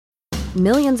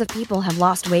Millions of people have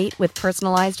lost weight with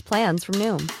personalized plans from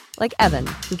Noom. Like Evan,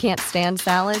 who can't stand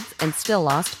salads and still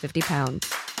lost 50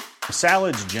 pounds.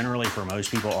 Salads generally for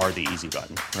most people are the easy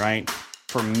button, right?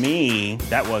 For me,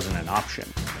 that wasn't an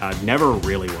option. I never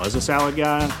really was a salad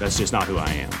guy. That's just not who I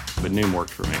am. But Noom worked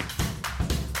for me.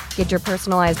 Get your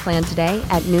personalized plan today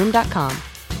at Noom.com.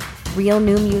 Real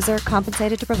Noom user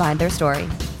compensated to provide their story.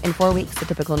 In 4 weeks, the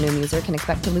typical Noom user can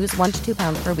expect to lose 1 to 2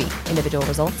 pounds per week. Individual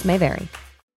results may vary.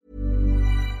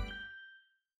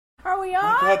 Are we on? Oh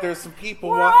my God, there's some people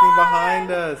walking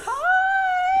behind us.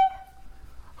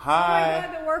 Hi. Oh my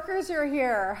God, the workers are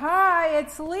here. Hi,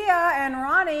 it's Leah and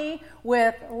Ronnie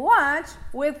with Lunch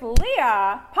with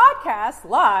Leah podcast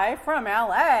live from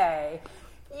LA.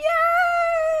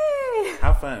 Yay!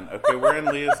 How fun. Okay, we're in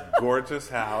Leah's gorgeous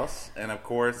house, and of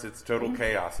course, it's total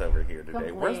chaos over here today.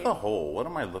 Complete. Where's the hole? What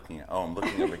am I looking at? Oh, I'm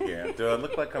looking over here. Do I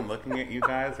look like I'm looking at you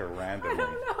guys or randomly? I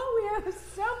don't know. We have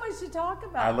so much to talk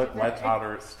about. I look today. much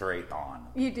hotter straight on.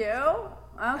 You do?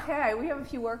 Okay, we have a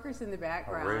few workers in the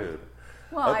background. Rude.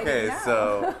 Well, Okay, I didn't know.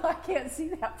 so I can't see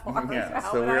that far. Yeah,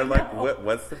 How so would we I were like, know?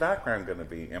 what's the background going to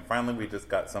be? And finally, we just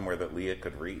got somewhere that Leah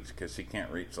could reach because she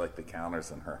can't reach like the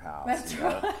counters in her house. That's you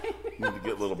know? right. You need to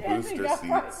get little Standing booster up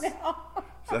right seats. now.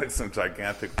 It's like some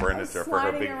gigantic furniture for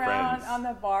her Sliding big around friends. on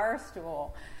the bar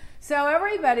stool. So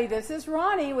everybody, this is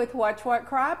Ronnie with Watch What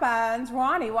Crappens.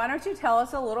 Ronnie, why don't you tell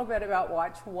us a little bit about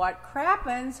Watch What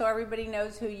Crappens so everybody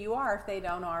knows who you are if they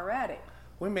don't already.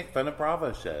 We make fun of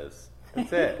Bravo shows.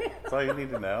 That's it. That's all you need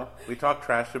to know. We talk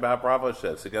trash about Bravo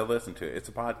shows, so go listen to it. It's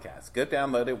a podcast. Go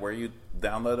download it where you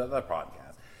download other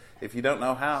podcasts. If you don't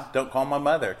know how, don't call my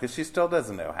mother, because she still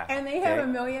doesn't know how. And they have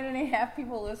 1.5 million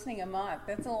people listening a month.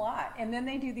 That's a lot. And then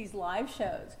they do these live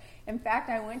shows. In fact,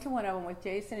 I went to one of them with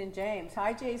Jason and James.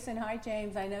 Hi, Jason. Hi,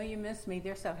 James. I know you missed me.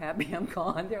 They're so happy I'm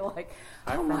gone. They're like,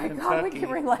 oh, I'm my from God, we Kentucky. can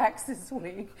relax this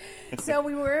week. So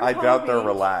we were in I Palm doubt they're Beach.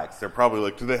 relaxed. They're probably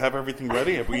like, do they have everything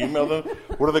ready? Have we emailed them?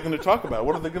 What are they going to talk about?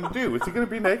 What are they going to do? Is he going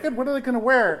to be naked? What are they going to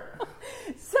wear?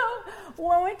 So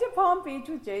we went to Palm Beach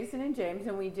with Jason and James,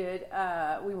 and we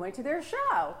went to their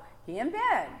show, he and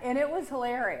Ben, and it was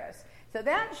hilarious. So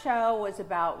that show was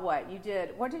about what you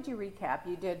did. What did you recap?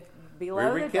 You did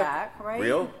Below the Deck, right?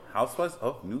 Real Housewives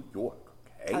of New York.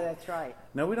 Okay. Oh, that's right.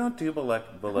 No, we don't do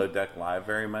Below Deck Live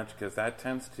very much because that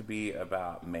tends to be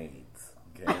about maids.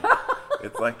 Okay,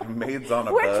 it's like maids on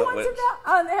a Which boat. one's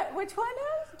about? Which one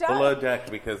is? Below Deck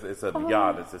because it's a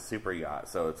yacht. It's a super yacht,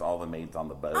 so it's all the maids on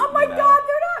the boat. Oh my you know? God,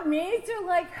 they're not maids. They're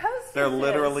like hostesses. They're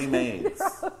literally maids. They're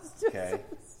hostesses. Okay,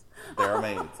 they're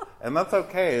maids, and that's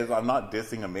okay. I'm not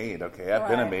dissing a maid. Okay, I've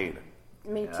been a Right. maid.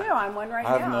 Me too. I'm one right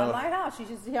I have now no- in my house. You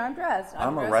should see how I'm dressed.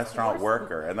 I'm a dressed restaurant for-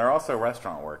 worker, and they're also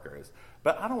restaurant workers.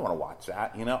 But I don't want to watch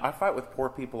that. You know, I fight with poor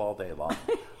people all day long.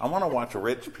 I want to watch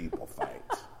rich people fight.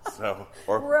 So,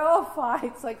 or Real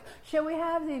fights. Like, should we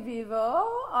have the Vivo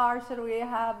or should we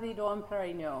have the Dom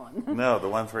Perignon? no, the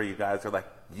ones where you guys are like,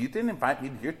 you didn't invite me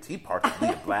to your tea party,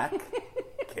 you black.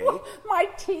 Okay, My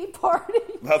tea party.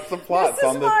 that's the plots This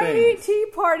on is the my things. tea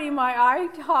party. My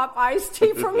IHOP iced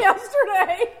tea from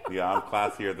yesterday. Yeah, I'm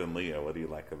classier than Leah. What do you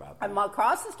like about that? I'm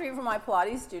across the street from my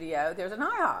Pilates studio. There's an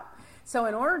IHOP. So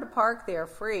in order to park there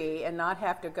free and not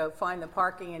have to go find the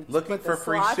parking and Looking put the for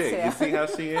free slots shit. in. You see how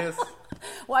she is?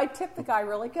 Well, I tip the guy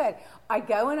really good. I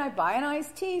go and I buy an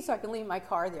iced tea so I can leave my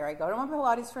car there. I go to my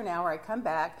Pilates for an hour. I come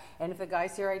back, and if the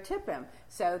guy's there, I tip him.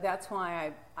 So that's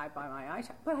why I buy my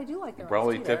IHOP. But I do like their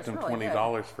Probably iced tea. tipped him It's really good.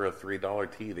 $20 for a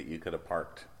 $3 tea that you could have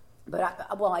parked. But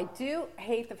I do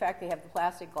hate the fact they have the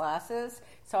plastic glasses,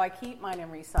 so I keep mine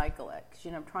and recycle it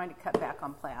because I'm trying to cut back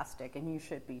on plastic, and you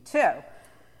should be too.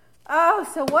 Oh,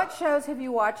 so what shows have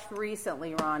you watched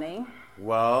recently, Ronnie?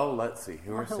 Well, let's see.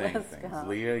 Who are saying Let's things? go.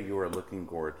 Leah, you are looking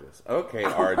gorgeous. Okay,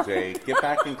 RJ, get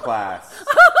back in class.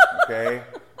 Okay?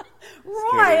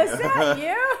 Roy, kidding. is that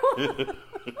you?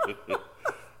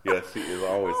 Yes, she is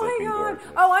always Oh looking my God. gorgeous.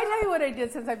 Oh, I tell you what I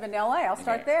did since I've been to LA. I'll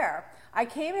start Okay. there. I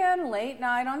came in late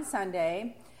night on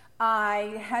Sunday.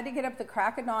 I had to get up the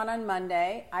crack of dawn on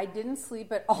Monday. I didn't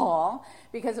sleep at all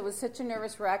because it was such a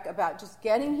nervous wreck about just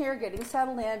getting here, getting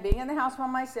settled in, being in the house by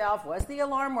myself. Was the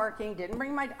alarm working?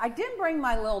 I didn't bring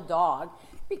my little dog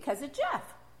because of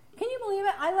Jeff. Can you believe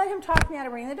it? I let him talk me how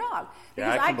to bring the dog.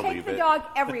 Yeah, Because I I can take believe the it. dog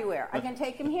everywhere. I can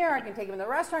take him here. I can take him in the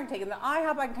restaurant. I can take him to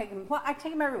IHOP. I can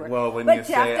take him everywhere. Well, when but you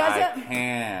Jeff say doesn't. I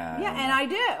can. Yeah, and I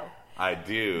do. I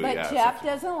do, But yes. Jeff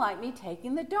doesn't like me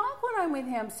taking the dog when I'm with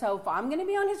him. So if I'm going to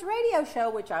be on his radio show,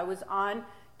 which I was on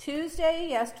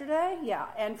yesterday,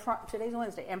 and today's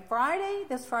Wednesday, and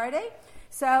this Friday.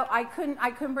 So I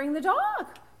couldn't bring the dog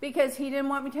because he didn't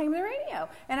want me taking him to the radio.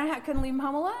 And I couldn't leave him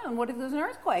home alone. What if there was an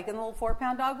earthquake and the little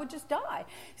 4-pound dog would just die?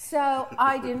 So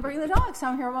I didn't bring the dog, so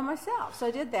I'm here by myself. So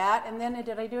I did that, and then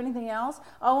did I do anything else?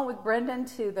 I went with Brendan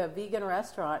to the vegan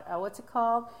restaurant. What's it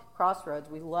called? Crossroads.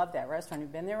 We love that restaurant.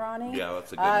 You've been there, Ronnie? Yeah,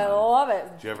 that's a good I one. love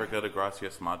it. Did you ever go to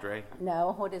Gracias Madre?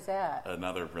 No, what is that?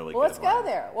 Another really Well, good let's one. go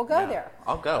there. We'll go there.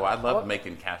 I'll go. I love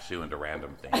making cashew into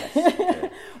random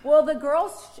things. Well, the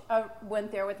girls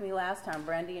went there with me last time,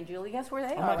 Brandy and Julie. Guess where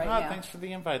they Oh are my right God, now? thanks for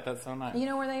the invite. That's so nice. You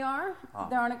know where they are?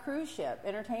 They're on a cruise ship,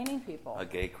 entertaining people. A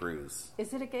gay cruise.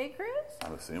 Is it a gay cruise?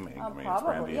 I'm assuming. Oh, I mean, it's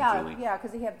probably. Brandy Yeah, and Julie. yeah,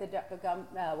 because they have the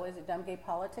what is it, Dumb Gay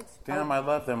Politics? Damn, I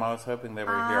love them. I was hoping they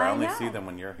were here. I only know. see them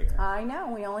when you're here. I know.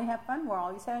 We only have fun. We're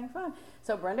always having fun.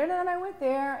 So Brendan and I went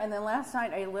there, and then last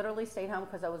night I literally stayed home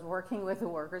because I was working with the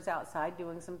workers outside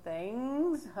doing some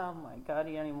things. Oh my God,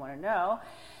 you don't even want to know.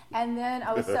 And then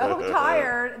I was so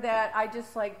tired that I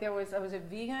just there was a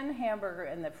vegan hamburger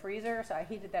in the freezer, so I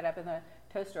heated that up in the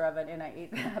toaster oven and I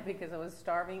ate that because I was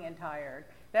starving and tired.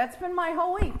 That's been my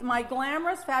whole week, my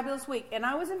glamorous, fabulous week. And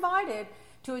I was invited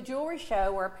to a jewelry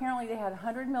show where apparently they had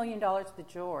 $100 million worth of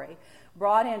jewelry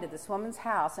brought into this woman's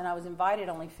house, and I was invited,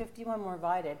 only 51 were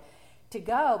invited to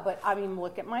go, but I mean,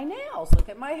 look at my nails, look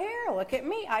at my hair, look at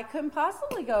me. I couldn't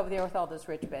possibly go over there with all those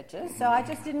rich bitches, so I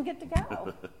just didn't get to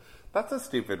go. That's a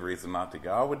stupid reason not to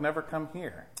go. I would never come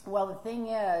here. Well, the thing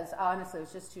is, honestly, I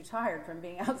was just too tired from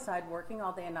being outside working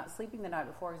all day and not sleeping the night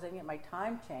before because I didn't get my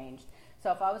time changed.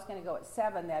 So if I was going to go at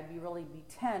 7, that'd be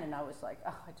 10, and I was like,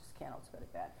 oh, I just can't, I'll just go to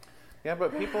bed. Yeah,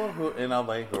 but people who in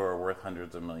LA who are worth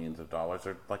hundreds of millions of dollars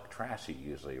are like trashy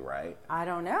usually, right? I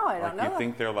don't know. I don't know. You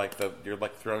think they're like you're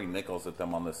like throwing nickels at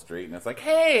them on the street, and it's like,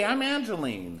 hey, I'm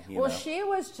Angeline. You know? She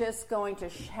was just going to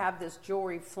have this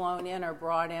jewelry flown in or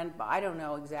brought in, but I don't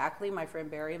know exactly. My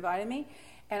friend Barry invited me,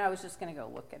 and I was just going to go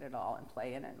look at it all and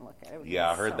play in it and look at it.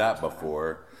 Yeah, I heard that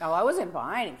before. Oh, I wasn't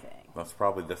buying anything. That's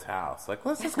probably this house. Like,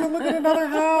 let's just go look at another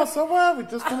house. So what? We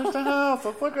just finished a house.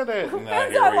 Let's look at it. If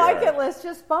I like it, let's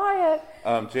just buy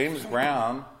it. James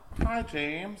Brown. Hi,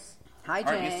 James. Hi, James.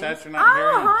 Aren't you sad you're not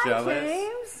here? I'm hi, jealous.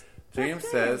 James. James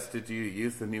says, did you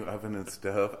use the new oven and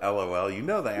stove? LOL. You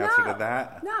know the answer to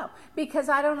that. No, because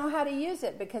I don't know how to use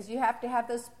it, because you have to have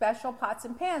those special pots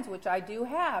and pans, which I do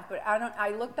have, but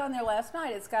I looked on there last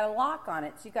night. It's got a lock on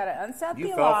it, so you got to unset the lock.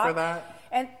 You fell for that?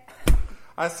 And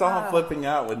I saw him flipping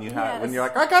out when you're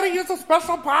like, I gotta use a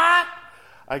special pot.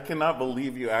 I cannot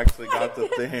believe you actually got the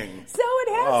thing. So it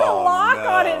has a lock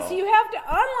on it, so you have to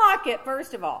unlock it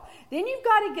first of all. Then you've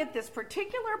got to get this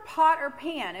particular pot or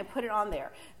pan and put it on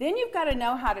there. Then you've got to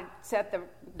know how to set the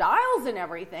dials and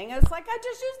everything. It's like I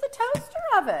just used the toaster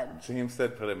oven. James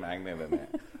said put a magnet in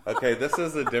it. Okay, this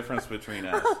is the difference between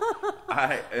us.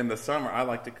 In the summer, I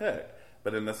like to cook.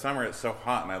 But in the summer, it's so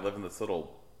hot, and I live in this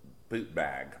little boot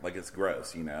bag. Like, it's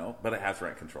gross, you know? But it has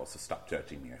rent control, so stop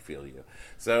judging me. I feel you.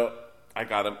 So I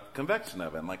got a convection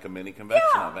oven, like a mini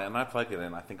convection oven, and I plug it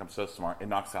in. I think I'm so smart. It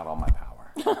knocks out all my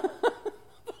power.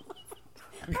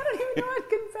 I don't even know what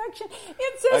convection.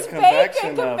 It says bake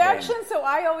and convection, so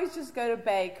I always just go to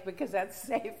bake because that's a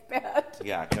safe bet.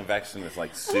 Yeah, convection is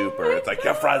like super. It's like,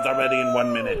 your fries are ready in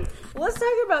 1 minute. Let's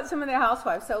talk about some of the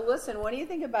housewives. So listen, what do you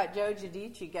think about Joe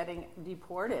Giudice getting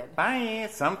deported? Bye.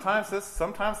 Sometimes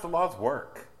the laws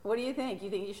work. What do you think? You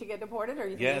think you should get deported, or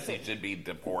you think Yes, he should be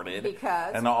deported.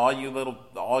 Because? And all you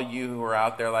who are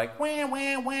out there like, wah,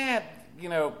 wah, wah, you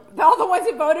know. All the ones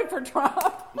who voted for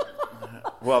Trump.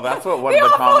 Well, that's what one they of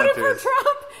the all commenters. voted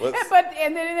for Trump,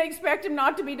 and then they expect him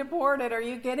not to be deported. Are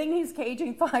you kidding? He's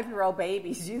caging 5-year-old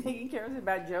babies. Do you think he cares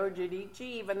about Joe Giudice,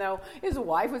 even though his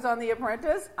wife was on The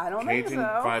Apprentice? I don't think so. Caging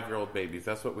 5-year-old babies.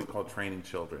 That's what we call training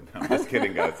children. I'm just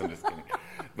kidding, guys. I'm just kidding.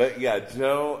 But yeah,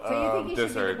 Joe so you think he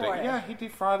deserved should be deported? Yeah, he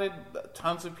defrauded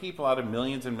tons of people out of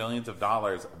millions and millions of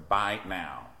dollars by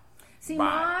now. See,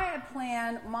 my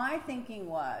thinking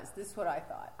was, this is what I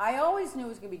thought. I always knew he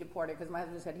was going to be deported because my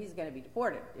husband said he's going to be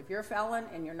deported. If you're a felon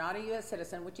and you're not a U.S.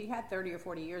 citizen, which he had 30 or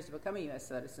 40 years to become a U.S.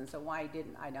 citizen, so why he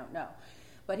didn't, I don't know.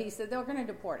 But he said they're going to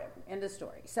deport him. End of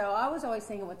story. So I was always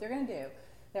thinking what they're going to do.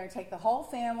 They're going to take the whole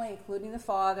family, including the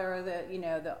father,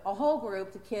 the whole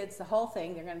group, the kids, the whole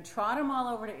thing. They're going to trot them all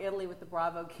over to Italy with the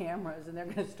Bravo cameras, and they're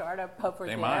going to start up over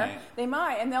there. They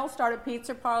might, and they'll start a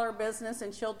pizza parlor business,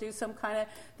 and she'll do some kind of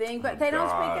thing. But they don't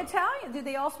speak Italian. Do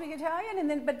they all speak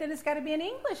Italian? But then it's got to be in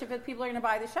English if people are going to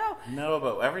buy the show. No,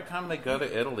 but every time they go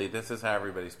to Italy, this is how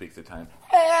everybody speaks Italian.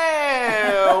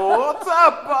 Hey, what's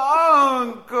up,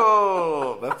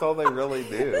 uncle? That's all they really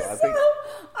do. I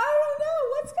don't know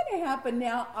what's going to happen.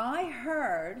 Now, I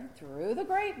heard through the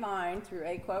grapevine, through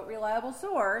a quote reliable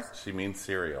source. She means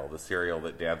cereal, the cereal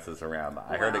that dances around.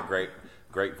 I heard it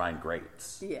grapevine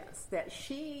grates. Yes, that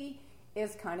she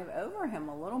is kind of over him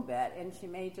a little bit, and she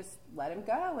may just let him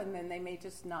go, and then they may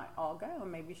just not all go,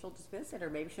 and maybe she'll just visit, or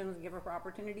maybe she doesn't give her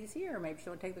opportunities here, or maybe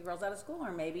she'll take the girls out of school,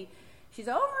 or maybe she's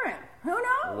over him. Who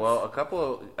knows?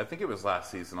 Well, I think it was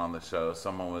last season on the show,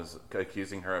 someone was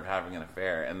accusing her of having an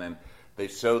affair, and then they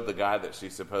showed the guy that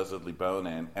she's supposedly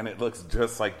boning, and it looks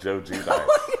just like Joe Giudice.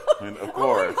 I mean, of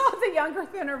course. Oh, the younger,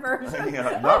 thinner version.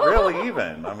 Yeah, not really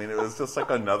even. I mean, it was just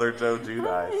like another Joe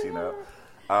Giudice, you know.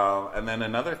 And then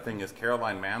another thing is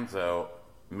Caroline Manzo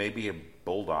may be a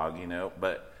bulldog, you know,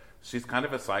 but she's kind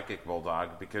of a psychic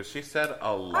bulldog because she said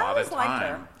a lot of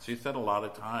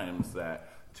times that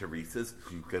Teresa's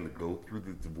she's gonna go through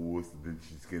the divorce and then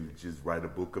she's gonna just write a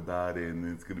book about it and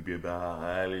it's gonna be about how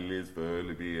highly it is for her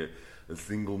to be a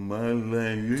single mom.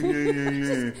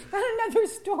 Another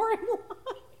storyline.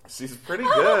 She's pretty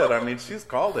good. I mean, she's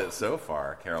called it so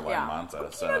far, Caroline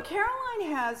Manzo. So. You know,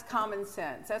 Caroline has common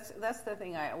sense. That's the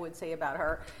thing I would say about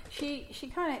her. She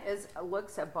kind of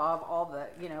looks above all the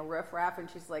riffraff, and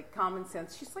she's like common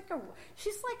sense. She's like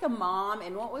a mom.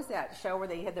 And what was that show where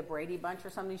they had the Brady Bunch or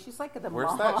something? She's like the Where's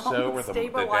mom. Where's that show where the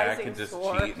dad can just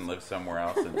stores. cheat and live somewhere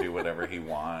else and do whatever he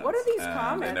wants? What are these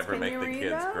comments? They never make the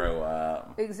kids them? grow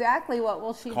up. Exactly. What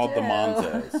will she Called do? the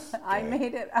Monzos. I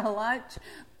made it a lunch.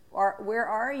 Where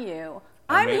are you?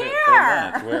 I'm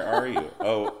here. Where are you?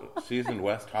 Oh, she's in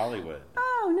West Hollywood.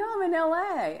 Oh, no, I'm in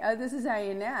L.A. Oh, this is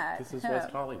Ayunette. This is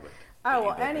West Hollywood. Oh,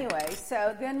 well, anyway,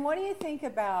 so then what do you think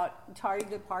about Tardy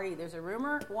to Party? There's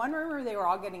one rumor they were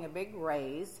all getting a big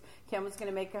raise. Kim was going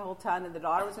to make a whole ton, and the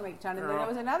daughter was going to make a ton, and then there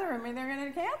was another rumor they were going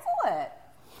to cancel it.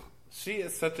 She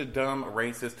is such a dumb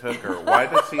racist hooker. Why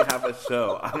does she have a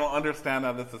show? I don't understand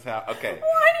how this is happening. Okay.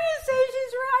 Why do you say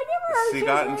she's right? I never heard she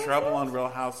got in racist. trouble on Real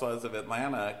Housewives of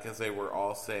Atlanta because they were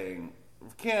all saying,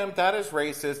 Kim, that is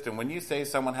racist. And when you say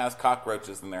someone has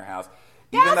cockroaches in their house,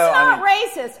 That's not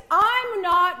racist. I'm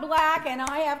not black, and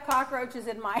I have cockroaches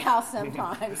in my house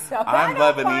sometimes. So I'm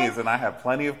Lebanese, and I have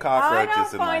plenty of cockroaches in my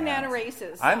house. I don't find that a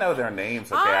racist. I know their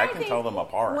names, okay? I can tell them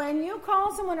apart. When you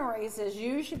call someone a racist,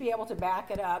 you should be able to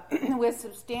back it up with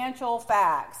substantial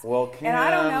facts. Well, Kim and I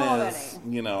don't know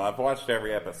is, I've watched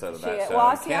every episode of that show.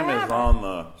 Well, Kim is on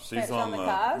the, she's on the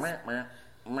cusp.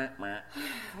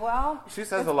 Well, she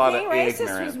says a lot of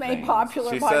ignorant was made things.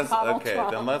 popular She by says, Donald okay,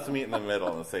 Trump. then let's meet in the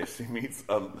middle and say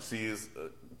she's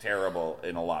terrible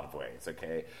in a lot of ways,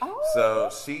 okay? Oh. So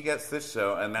she gets this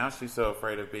show, and now she's so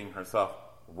afraid of being herself,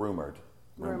 rumored.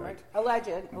 Alleged.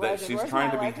 That she's Where's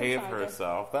trying to my behave alleged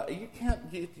herself. That you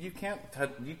can't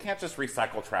just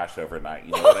recycle trash overnight.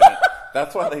 You know what I mean?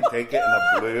 That's why they take it in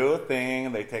a blue thing.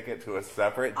 And they take it to a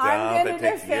separate dump. I'm going it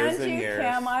to takes years defend and you, years.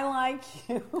 Kim. I like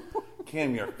you.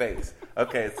 Kim, your face.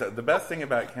 Okay, so the best thing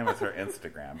about Kim is her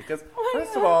Instagram. Because,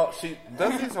 first of all, she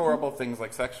does these horrible things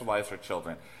like sexualize her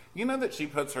children. You know that she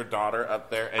puts her daughter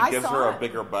up there and gives her a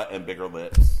bigger butt and bigger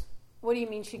lips? What do you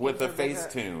mean she gives with her the bigger?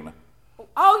 Facetune.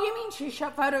 Oh, you mean she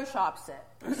photoshops it?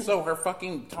 So her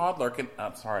fucking toddler can...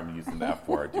 I'm sorry I'm using the F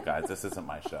word, you guys. This isn't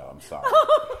my show. I'm sorry.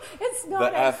 It's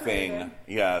not the effing.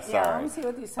 Yeah, sorry. Yeah, let me see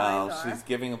what these signs are. She's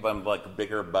giving them like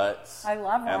bigger butts. I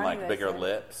love and like this. bigger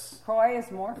lips. Croy is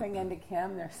morphing into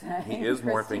Kim, they're saying. He is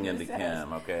morphing Christina into says.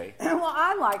 Kim, okay? Well,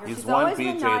 I like her. He's She's one always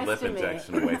been BJ nice lip to me.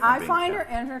 injection away from I being find Kim. her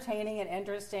entertaining and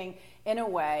interesting in a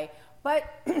way. But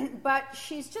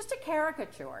she's just a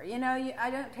caricature. I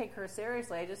don't take her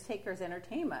seriously. I just take her as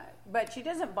entertainment. But she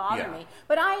doesn't bother me.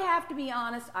 But I have to be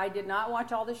honest, I did not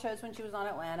watch all the shows when she was on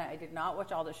Atlanta. I did not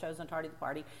watch all the shows on Tardy the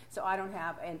Party. So I don't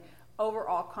have an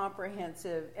overall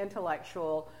comprehensive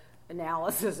intellectual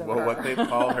analysis of her. Well, what they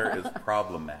call her is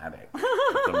problematic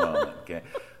at the moment, okay?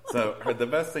 So the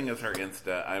best thing is her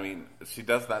Insta. I mean, she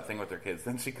does that thing with her kids.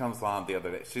 Then she comes on the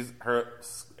other day.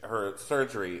 Her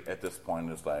surgery at this point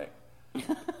is like,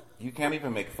 you can't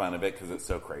even make fun of it because it's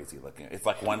so crazy looking. It's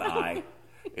like one eye.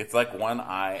 It's like one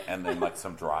eye and then like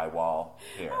some drywall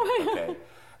here. Okay.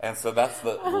 And so that's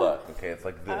the look. Okay, it's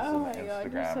like this in the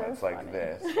Instagram. So it's funny. like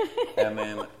this. And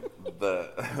then the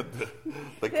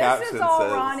caption says... This is all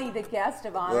Ronnie, the guest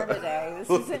of honor today. This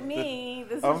isn't me.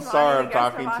 This is I'm Ronnie, sorry, the I'm guest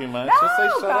talking of too honor. much. No, Just say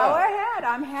shut go up. ahead.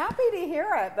 I'm happy to hear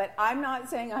it, but I'm not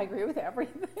saying I agree with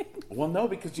everything. Well, no,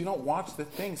 because you don't watch the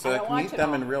thing. So I like don't watch meet it them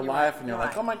all. in real You're life, right, and you're you're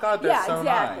like, right. oh my God, they're so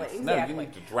nice. Exactly. No, you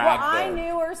need to drag Well, I them.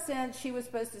 knew her since she was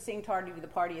supposed to sing Tardy to the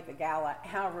Party at the gala,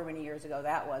 however many years ago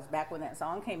that was, back when that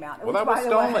song came out. Well, that was by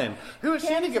the way, stolen. Who is she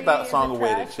to Kenzie give that is song a away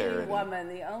to trashy charity? Woman.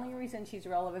 The only reason she's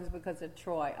relevant is because of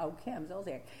Troy. Oh, Kim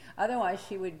Zolciak. Otherwise,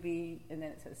 she would be, and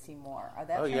then it says Seymour. Oh,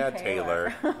 that's Oh, yeah,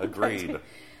 Taylor. Agreed.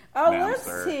 Oh,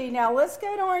 announcer. let's see. Now, let's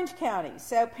go to Orange County.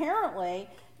 So, apparently,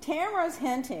 Tamara's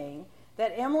hinting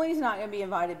that Emily's not going to be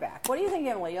invited back. What do you think,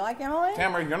 Emily? You like Emily?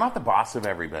 Tamara, you're not the boss of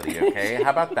everybody, okay?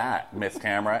 How about that, Miss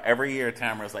Tamara? Every year,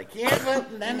 Tamara's like,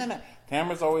 no.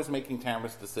 Tamara's always making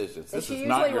Tamara's decisions. This is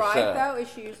not your show. Is she usually right, though? Is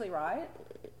she usually right?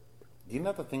 You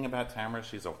know the thing about Tamara?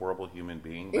 She's a horrible human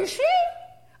being. Is she?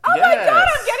 Oh, yes. my God,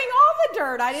 I'm getting all the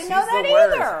dirt. I didn't know that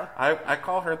either. I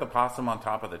call her the possum on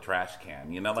top of the trash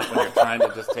can. You know, like when you're trying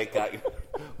to just take out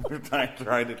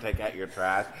trying to take out your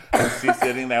trash, and she's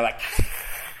sitting there like,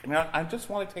 I just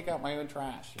want to take out my own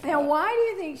trash. Now, why do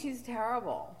you think she's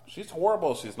terrible? She's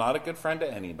horrible. She's not a good friend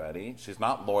to anybody. She's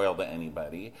not loyal to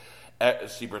anybody.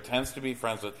 She pretends to be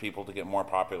friends with people to get more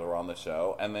popular on the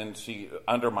show, and then she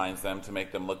undermines them to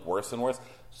make them look worse and worse.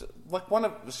 Like one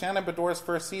of Shannon Bedore's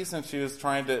first season, she was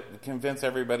trying to convince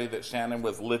everybody that Shannon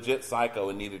was legit psycho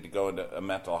and needed to go into a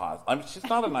mental hospital. I mean, she's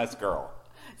not a nice girl.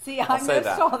 See, I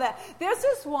missed all that. This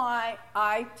is why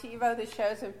I TiVo the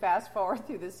shows and fast forward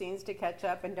through the scenes to catch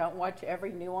up and don't watch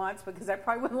every nuance, because I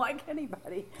probably wouldn't like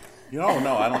anybody. No,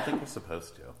 I don't think we're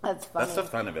supposed to. That's funny. That's the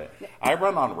fun of it. I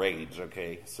run on rage,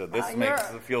 okay? So this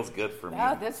it feels good for me.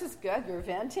 Oh, this is good. You're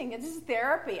venting. This is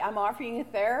therapy. I'm offering you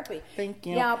therapy. Thank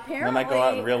you. Now, apparently... Then I go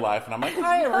out in real life and I'm like,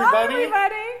 hi, everybody. Hi,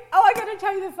 everybody. Oh, I got to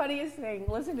tell you the funniest thing.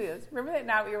 Listen to this. Remember that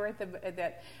night we were at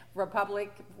that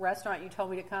Republic restaurant? You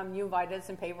told me to come. You invited us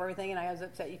and paid for everything, and I was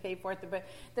upset you paid for it.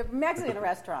 The Mexican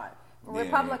restaurant.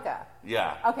 Republica.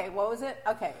 Yeah. Okay, what was it?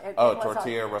 Okay.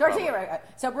 Tortilla Republic. Tortilla, right.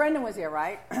 So Brendan was here,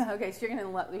 right? Okay, so you're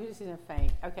going to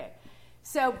faint. Okay.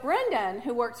 So Brendan,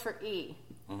 who works for E,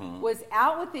 was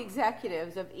out with the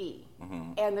executives of E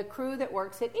and the crew that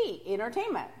works at E,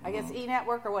 Entertainment. I guess E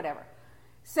Network or whatever.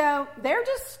 So they're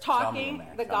just talking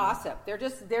the gossip. They're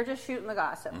just shooting the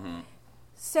gossip.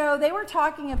 So they were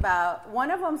talking about,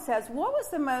 one of them says, what was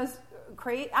the most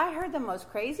crazy, I heard the most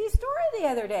crazy story the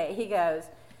other day. He goes,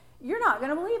 you're not going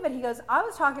to believe it. He goes, I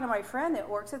was talking to my friend that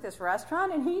works at this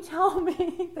restaurant, and he told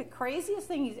me the craziest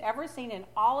thing he's ever seen in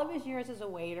all of his years as a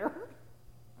waiter.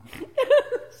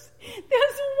 This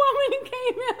woman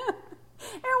came in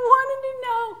and wanted to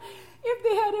know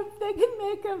if they could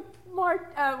make a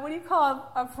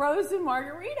frozen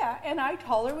margarita. And I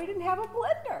told her we didn't have a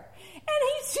blender. And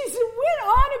she went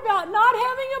on about not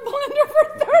having a blender for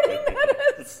 30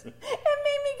 minutes and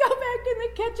made me go back to the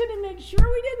kitchen and make sure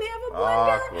we didn't have a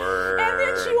blender. Awkward. And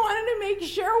then she wanted to make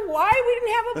sure why we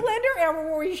didn't have a blender, and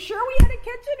were we sure we had a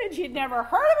kitchen, and she'd never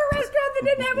heard of a restaurant that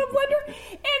didn't have a blender. And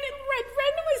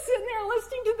Brendan was sitting there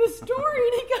listening to the story,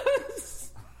 and he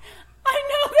goes, I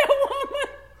know that woman.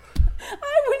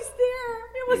 I was there.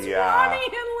 It was Ronnie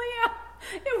and Leah.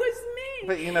 It was me.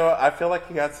 But you know, I feel like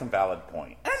you got some valid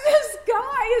points. And this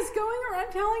guy is going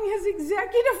around telling his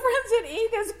executive friends that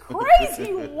this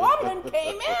crazy woman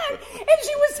came in, and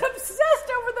she was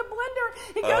obsessed over the blender.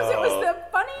 He goes, it was the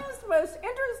funniest, most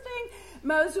interesting,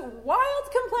 most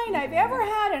wild complaint I've ever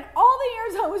had in all the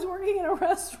years I was working in a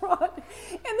restaurant.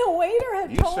 And the waiter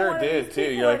had told You sure did, too.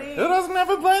 You're like, it doesn't have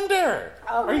a blender.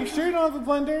 Are you sure you don't have a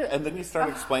blender? And then you start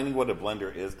explaining what a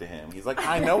blender is to him. He's like,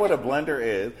 I know what a blender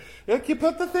is. Like, you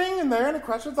put the thing in there and it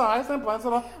crushes the ice and blends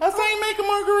it all. That's how you make a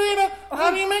margarita.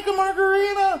 How do you make a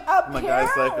margarita? Apparently, and the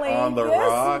guy's like, on the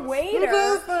rocks. This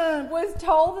waiter was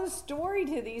told the story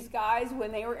to these guys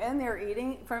when they were in there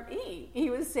eating from E. He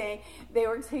was saying, I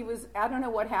don't know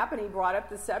what happened. He brought up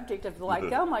the subject of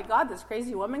like, oh my God, this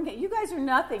crazy woman you guys are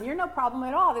nothing. You're no problem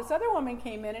at all. This other woman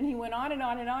came in, and he went on and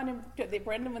on and on. And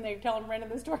Brendan, when they were telling Brendan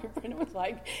the story, Brendan was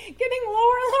like getting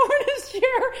lower and lower in his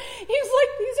chair. He's like,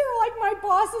 these are like my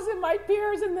bosses and my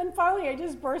peers. And then finally I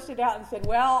just bursted out and said,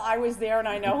 well, I was there and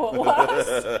I know who it was.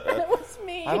 And it was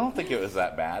me. I don't think it was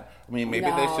that bad. I mean, maybe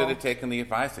they should have taken the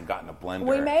advice and gotten a blender.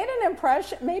 We made an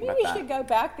impression. Maybe we should go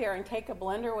back there and take a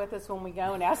blender with us when we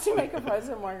go and ask to make a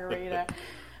frozen margarita.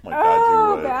 My God,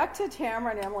 you would. Back to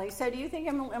Tamara and Emily. So do you think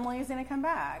Emily is going to come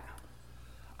back?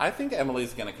 I think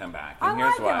Emily's going to come back. And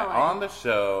here's why. Emily. On the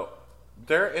show,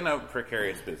 they're in a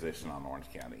precarious position on Orange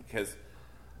County.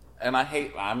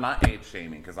 I'm not age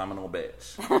shaming because I'm an old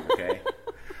bitch. Okay?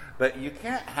 But you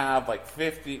can't have like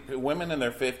 50 women in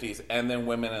their 50s and then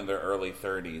women in their early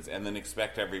 30s and then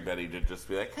expect everybody to just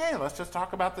be like, hey, let's just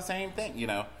talk about the same thing, you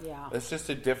know? Yeah. It's just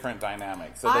a different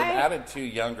dynamic. So they've added 2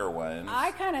 younger ones. I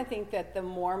kind of think that the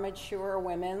more mature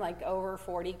women, like over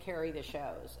 40, carry the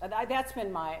shows. That's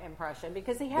been my impression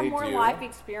because they have more life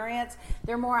experience.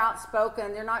 They're more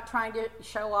outspoken. They're not trying to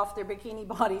show off their bikini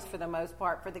bodies for the most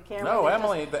part for the camera. No,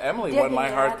 Emily won my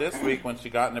heart this week when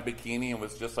she got in a bikini and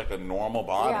was just like a normal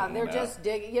body. Yeah, and they're just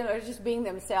digging, just being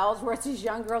themselves. Whereas these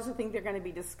young girls who think they're going to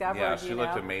be discovered. Yeah, she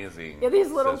looked amazing. Yeah,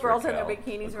 these little girls in their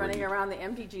bikinis running around the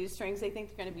empty G-strings. They think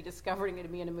they're going to be discovered and going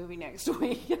to be in a movie next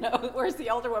week. Whereas the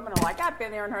older women are like, I've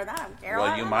been there and heard that. I don't care.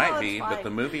 Well, you might be, but the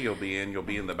movie you'll be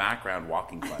in the background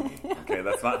walking funny. Okay,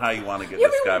 that's not how you want to get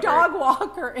discovered. You'll be a dog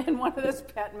walker in one of those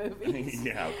pet movies.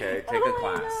 Yeah, okay. Take a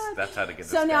class. God. That's how to get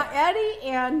discovered. So now Eddie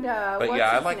and but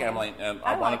yeah, I like Emily, and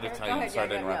I wanted to tell you. Sorry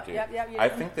to interrupt you. I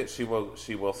think that she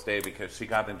will stay because she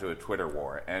got into a Twitter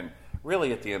war, and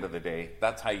really at the end of the day,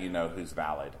 that's how you know who's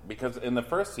valid. Because in the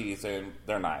first season,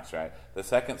 they're nice, right? The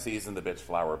second season, the bitch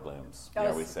flower blooms. You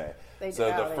always say. So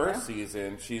the first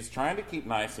season, she's trying to keep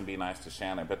nice and be nice to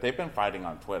Shannon, but they've been fighting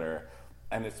on Twitter.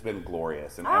 And it's been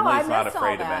glorious. And Emily's not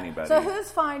afraid of anybody. So who's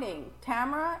fighting?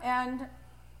 Tamara and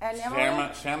Emily?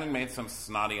 Shannon made some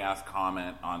snotty-ass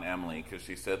comment on Emily because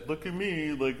she said, look at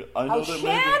me. Like, I know that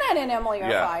Shannon and Emily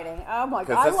are fighting. Oh, my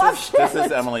God. I love Shannon. This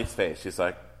is Emily's face. She's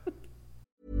like...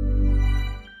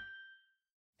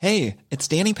 Hey, it's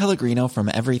Danny Pellegrino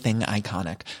from Everything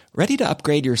Iconic. Ready to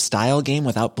upgrade your style game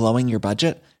without blowing your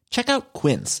budget? Check out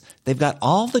Quince. They've got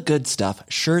all the good stuff,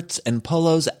 shirts and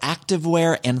polos,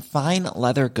 activewear, and fine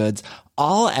leather goods,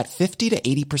 all at 50 to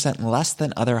 80% less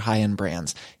than other high-end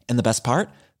brands. And the best part?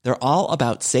 They're all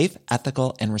about safe,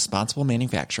 ethical, and responsible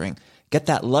manufacturing. Get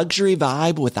that luxury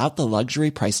vibe without the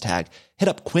luxury price tag. Hit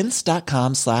up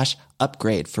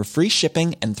quince.com/upgrade for free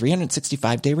shipping and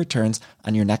 365-day returns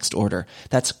on your next order.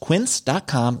 That's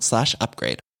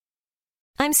quince.com/upgrade.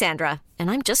 I'm Sandra, and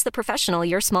I'm just the professional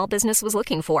your small business was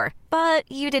looking for.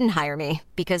 But you didn't hire me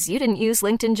because you didn't use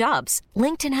LinkedIn Jobs.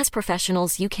 LinkedIn has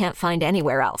professionals you can't find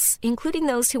anywhere else, including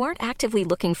those who aren't actively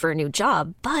looking for a new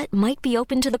job, but might be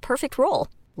open to the perfect role,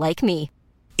 like me.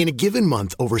 In a given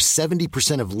month, over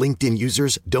 70% of LinkedIn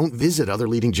users don't visit other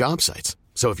leading job sites.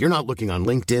 So if you're not looking on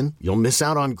LinkedIn, you'll miss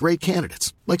out on great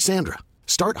candidates like Sandra.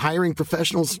 Start hiring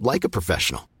professionals like a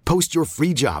professional. Post your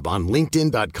free job on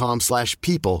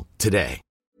linkedin.com/people today.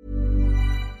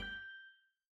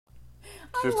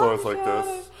 She's always like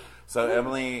this. So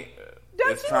Emily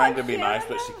is trying to be nice,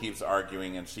 but she keeps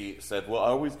arguing, and she said, well, I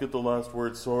always get the last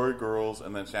word, sorry, girls.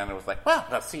 And then Shannon was like, well,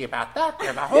 let's see about that.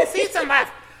 There's a whole season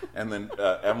left. And then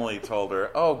Emily told her,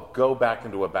 oh, go back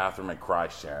into a bathroom and cry,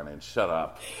 Shannon. Shut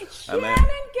up. Shannon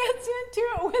gets into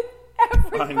it with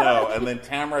everybody. I know. And then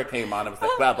Tamara came on and was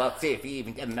like, well, let's see if you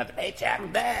even get another paycheck.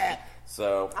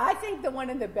 So I think that one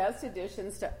of the best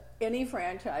additions to any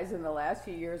franchise in the last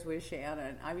few years was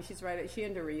Shannon. I mean, she's right. She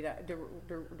and Dorinda.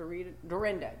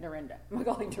 I'm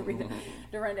calling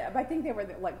Dorinda. But I think they were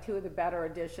like two of the better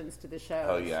additions to the show.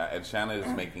 Oh yeah, and Shannon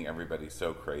is making everybody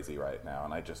so crazy right now,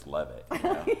 and I just love it. You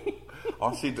know?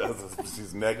 All she does is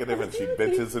she's negative and she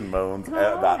bitches and moans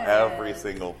about every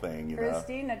single thing. You know?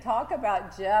 Christina, talk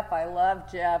about Jeff. I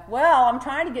love Jeff. Well, I'm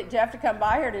trying to get Jeff to come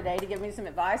by here today to give me some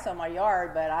advice on my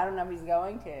yard, but I don't know if he's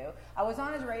going to. I was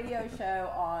on his radio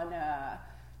show on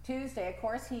Tuesday. Of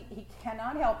course, he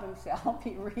cannot help himself.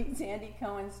 He reads Andy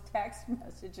Cohen's text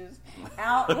messages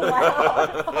out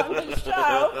loud on the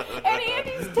show. And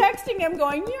Andy's texting him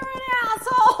going, you're an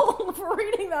asshole for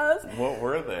reading those. What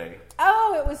were they?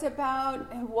 Oh, it was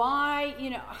about why,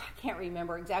 I can't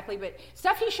remember exactly, but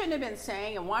stuff he shouldn't have been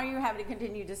saying, and why are you having to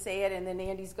continue to say it? And then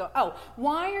Andy's go,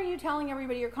 why are you telling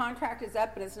everybody your contract is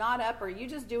up and it's not up? Or are you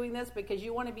just doing this because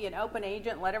you want to be an open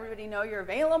agent and let everybody know you're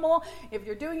available? If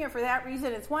you're doing it for that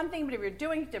reason, it's one thing, but if you're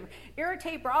doing it to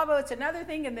irritate Bravo, it's another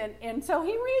thing. And so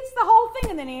he reads the whole thing,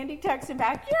 and then Andy texts him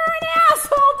back, you're an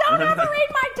asshole, don't ever read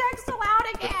my text aloud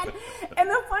again. And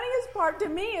the funniest part to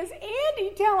me is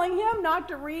Andy telling him not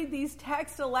to read these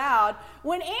texts aloud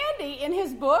when Andy, in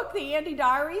his book, The Andy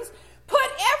Diaries, put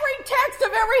every text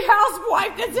of every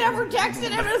housewife that's ever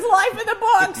texted him in his life in the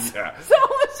books. Yeah. So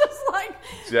it's just like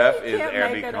Jeff is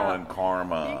Andy Cohen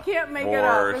karma. You can't make it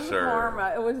up. It's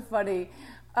karma. It was funny.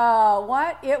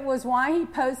 It was why he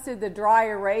posted the dry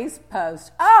erase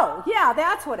post. Oh, yeah,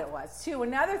 that's what it was, too.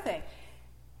 Another thing.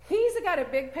 He's got a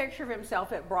big picture of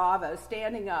himself at Bravo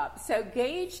standing up. So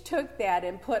Gage took that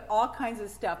and put all kinds of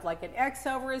stuff like an X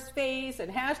over his face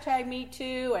and hashtag Me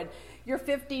Too and your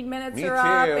 15 minutes are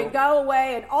up and go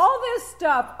away and all this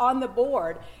stuff on the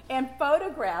board and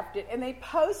photographed it and they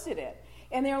posted it.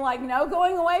 And they're like, no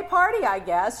going away party, I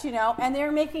guess, and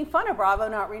they're making fun of Bravo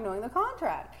not renewing the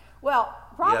contract. Well,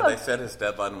 Bravo. Yeah, they said his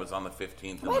deadline was on the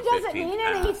 15th. But it doesn't mean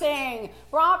anything.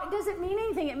 Rob, it doesn't mean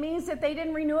anything. It means that they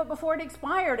didn't renew it before it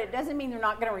expired. It doesn't mean they're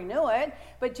not going to renew it.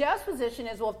 But Jeff's position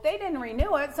is, well, if they didn't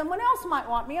renew it, someone else might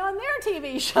want me on their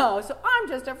TV show. So I'm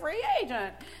just a free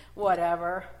agent.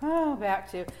 Whatever. Oh,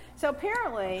 back to. So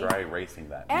apparently, dry erasing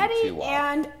that.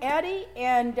 Eddie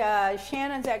and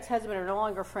Shannon's ex-husband are no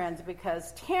longer friends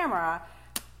because Tamara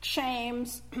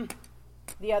shames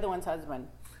the other one's husband.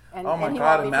 And, oh my and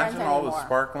God, imagine all the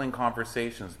sparkling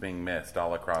conversations being missed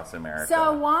all across America.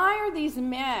 So why are these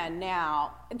men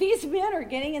now, these men are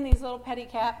getting in these little petty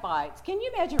cat fights. Can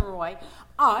you imagine, Roy?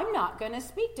 I'm not going to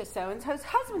speak to so-and-so's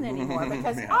husband anymore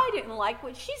because I didn't like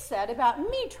what she said about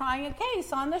me trying a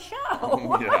case on the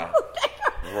show. Yeah.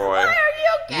 Roy. Why are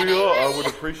you getting I would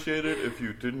appreciate it if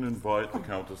you didn't invite the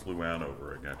Countess Luann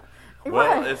over again.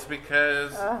 Well, it's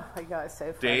because oh my God, it's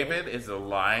so funny. David is a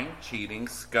lying, cheating,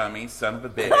 scummy son of a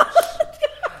bitch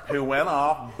who went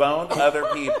off, boned other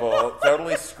people,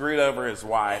 totally screwed over his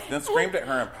wife, then screamed at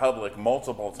her in public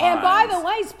multiple times. And by the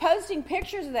way, he's posting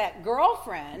pictures of that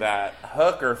girlfriend. That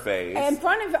hooker face. In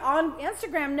front of, on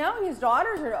Instagram, knowing his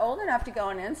daughters are old enough to go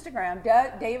on Instagram.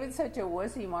 David's such a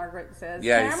wussy, Margaret says.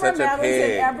 Yeah, he's such a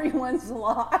pig. In everyone's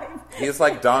life. He's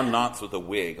like Don Knotts with a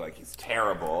wig. Like, he's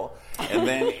terrible. And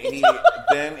then he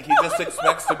just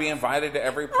expects to be invited to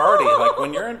every party. Like,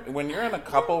 when you're in a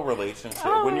couple relationship,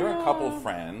 when you're a couple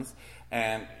friends,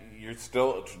 and you're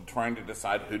still trying to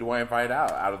decide, who do I invite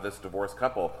out of this divorced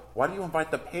couple? Why do you invite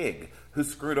the pig who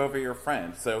screwed over your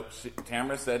friend? So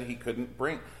Tamara said he couldn't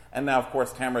bring. And now, of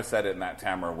course, Tamara said it in that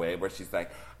Tamara way where she's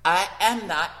like, I am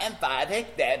not inviting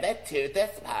David to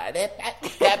this party.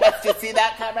 Did you see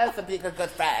that, Tamara? So being a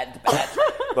good friend.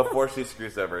 Before she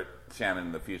screws over Shannon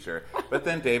in the future. But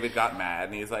then David got mad,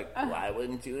 and he's like, why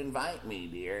wouldn't you invite me,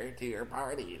 dear, to your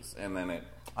parties? And then it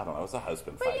was a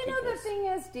husband fight. But the thing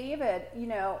is, David,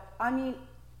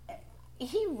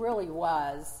 he really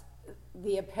was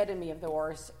the epitome of the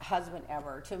worst husband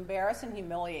ever. To embarrass and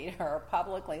humiliate her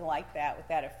publicly like that with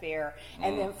that affair,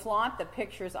 and then flaunt the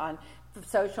pictures on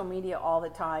social media all the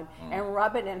time and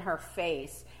rub it in her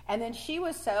face. And then she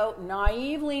was so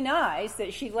naively nice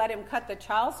that she let him cut the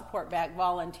child support back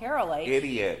voluntarily.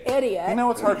 Idiot. You know,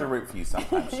 it's hard to root for you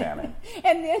sometimes, Shannon.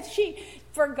 And then she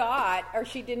forgot, or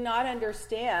she did not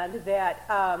understand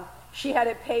that she had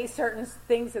to pay certain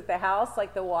things at the house,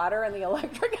 like the water and the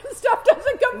electric and stuff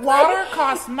doesn't come. Water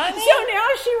costs money. So now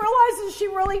she realizes she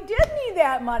really did need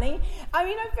that money. I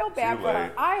mean, I feel bad for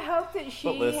her. I hope that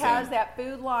she has that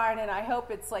food line, and I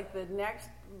hope it's like the next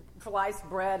sliced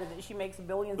bread, and that she makes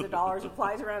billions of dollars and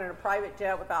flies around in a private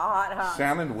jet with a hot hunk.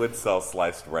 Shannon would sell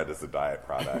sliced bread as a diet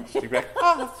product. She'd be like,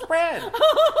 oh, it's bread.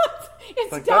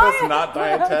 It's like, diet. That is not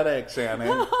dietetic,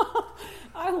 Shannon.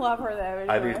 I love her,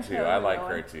 though. Anyway, I do, too. I like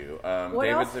her, too.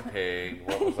 David's a pig.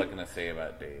 What was I going to say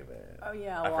about David? Oh,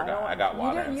 yeah. I forgot. I got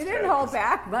water. You didn't hold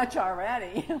back much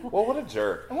already. Well, what a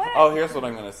jerk. Here's what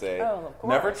I'm going to say.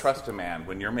 Never trust a man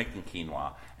when you're making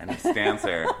quinoa and he stands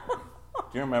there. Do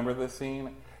you remember this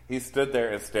scene? He stood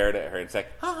there and stared at her and said,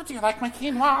 oh, do you like my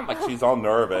quinoa? Like, she's all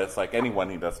nervous. Like, anyone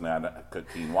who doesn't know how to cook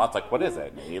quinoa, it's like, what is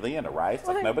it, an alien, a rice?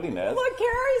 Like, nobody knows. Look,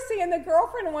 Carrie's saying the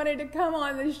girlfriend wanted to come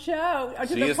on the show.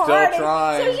 She is still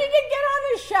trying. So she can get on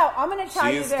the show. I'm going to tell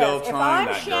you this. If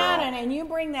I'm Shannon girl. And you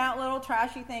bring that little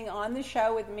trashy thing on the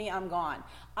show with me, I'm gone.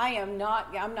 I'm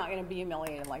not going to be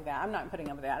humiliated like that. I'm not putting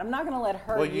up with that. I'm not going to let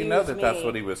her use me. That's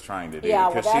what he was trying to do. Yeah,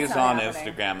 because she's on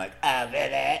Instagram like,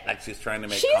 like she's trying to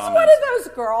make comments. She's one of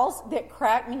those girls that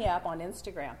crack me up on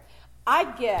Instagram.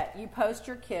 I get you post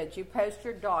your kids, you post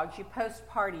your dogs, you post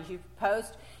parties, you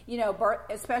post,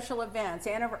 special events,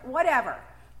 whatever.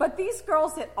 But these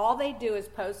girls that all they do is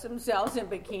post themselves in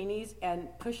bikinis and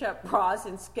push-up bras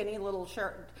and skinny little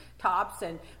shirt tops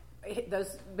and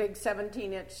those big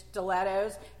 17-inch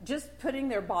stilettos, just putting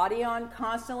their body on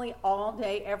constantly all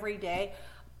day, every day.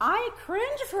 I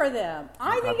cringe for them.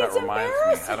 I think it's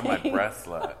embarrassing. How do my breasts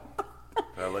look?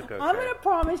 Do I look okay? I'm going to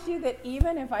promise you that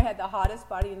even if I had the hottest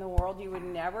body in the world, you would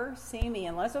never see me,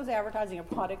 unless I was advertising a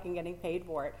product and getting paid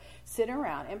for it, sitting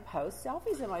around and post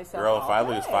selfies of myself. Girl, if I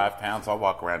lose 5 pounds, I'll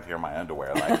walk around here in my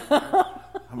underwear. Like,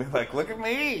 I'll be like, look at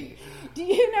me. Do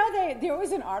you know there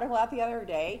was an article out the other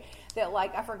day that,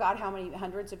 like, I forgot how many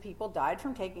hundreds of people died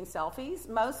from taking selfies,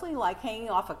 mostly like hanging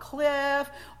off a cliff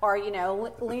or,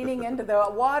 leaning into the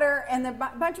water. And a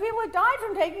bunch of people had died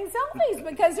from taking selfies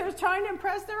because they were trying to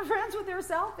impress their friends with their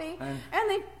selfie, and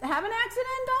they have an accident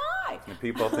and die. And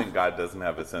people think God doesn't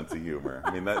have a sense of humor.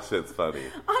 I mean, that shit's funny.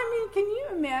 Can you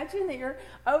imagine that you're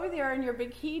over there in your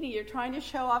bikini, you're trying to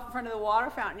show off in front of the water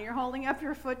fountain, you're holding up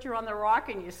your foot, you're on the rock,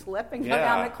 and you slip and go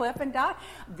down the cliff and die?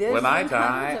 When I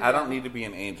die, I don't need to be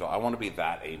an angel. I want to be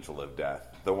that angel of death.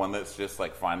 The one that's just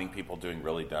like finding people doing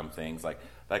really dumb things. Like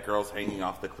that girl's hanging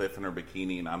off the cliff in her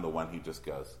bikini, and I'm the one who just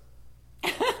goes.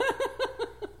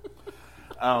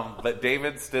 But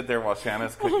David stood there while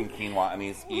Shanna's cooking quinoa, and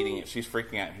he's eating it. She's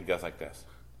freaking out, and he goes like this.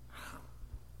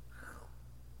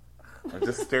 And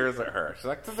just stares at her. She's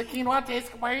like, does the quinoa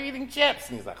taste good? Why are you eating chips?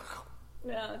 And he's like,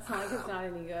 No, it's not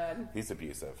any good. he's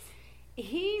abusive.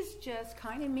 He's just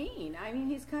kind of mean. I mean,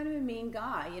 he's kind of a mean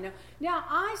guy, you know. Now,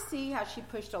 I see how she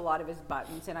pushed a lot of his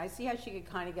buttons, and I see how she could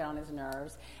kind of get on his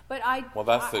nerves. But Well,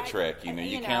 that's the trick. You know,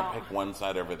 you can't pick one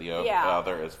side over the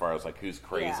other as far as, like, who's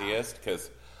craziest, because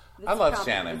I love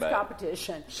Shannon, but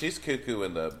competition. She's cuckoo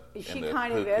in the She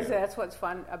kind of is. That's what's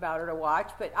fun about her to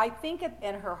watch. But I think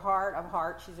in her heart of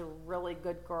hearts, she's a really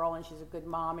good girl, and she's a good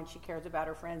mom, and she cares about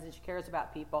her friends, and she cares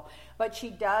about people. But she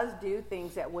does do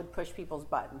things that would push people's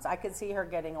buttons. I could see her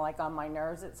getting like on my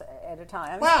nerves at a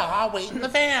time. Well, I'll wait in the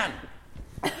van.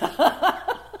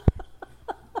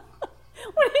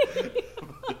 What do you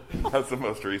mean? That's the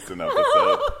most recent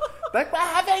episode. Like, we're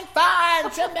having fun.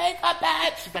 She'll make a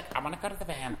bed. She's like, I want to go to the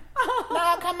van.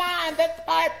 No, come on. That's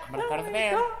fun. I'm going to go to the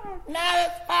van. God. No,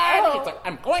 that's fun. He's like,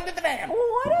 I'm going to the van.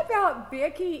 What about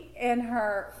Vicky and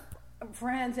her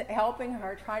friends helping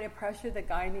her try to pressure the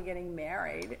guy into getting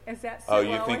married? Is that so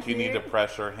you think you need to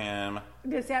pressure him?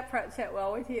 Does that sit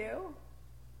well with you?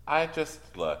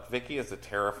 Look, Vicky is a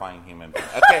terrifying human being.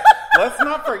 Okay, let's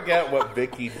not forget what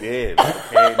Vicky did.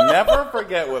 Okay, never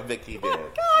forget what Vicky did.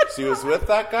 She was with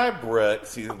that guy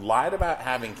Brooks. He lied about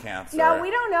having cancer. No,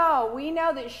 we don't know. We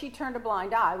know that she turned a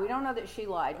blind eye. We don't know that she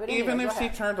lied. But anyway, even if she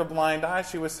turned a blind eye,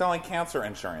 she was selling cancer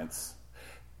insurance.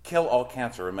 Kill all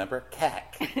cancer, remember?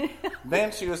 CAC.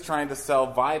 Then she was trying to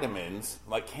sell vitamins,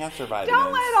 like cancer vitamins.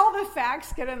 Don't let all the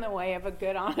facts get in the way of a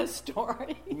good, honest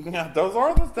story. Yeah, that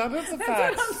is the facts.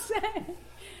 That's what I'm saying.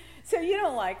 So you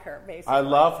don't like her, basically. I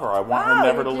love her. I want her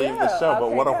never to leave the show,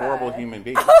 but what a horrible human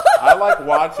being. I like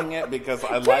watching it because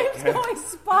I like her. Going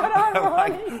spot on, I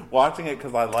like watching it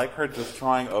because I like her just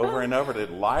trying over and over to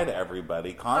lie to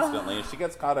everybody constantly, and she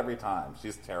gets caught every time.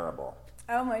 She's terrible.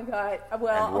 Oh my God!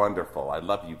 Well, and wonderful. I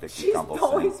love you, Vicky She's Gumbelson.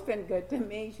 always been good to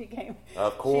me. She came.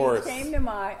 Of course. She came to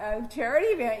my charity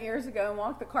event years ago and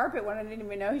walked the carpet when I didn't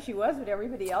even know who she was, but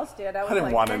everybody else did. I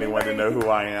didn't want anyone to know who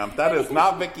I am. That is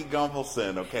not Vicky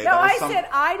Gumbelson. Okay. No, I said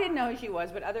I didn't know who she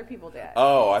was, but other people did.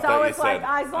 Oh, I thought you said. So it's like,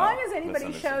 as long as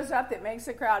anybody shows up that makes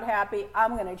the crowd happy,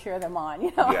 I'm going to cheer them on.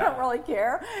 You know, I don't really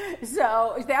care.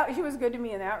 So she was good to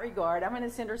me in that regard. I'm going to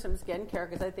send her some skincare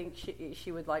because I think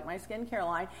she would like my skincare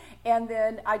line. And then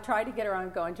I tried to get her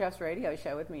on go on Jeff's radio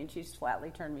show with me, and she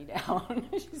flatly turned me down.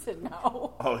 She said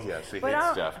no. Oh yeah, she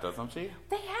hates Jeff, doesn't she?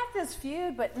 They have this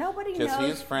feud, but nobody knows. Because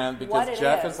he's friends. Because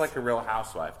Jeff is like a real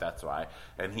housewife. That's why,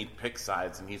 and he picks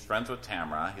sides, and he's friends with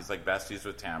Tamra. He's like besties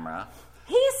with Tamra.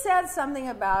 He said something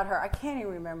about her. I can't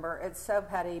even remember. It's so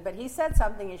petty. But he said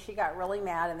something, and she got really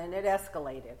mad, and then it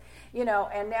escalated. You know,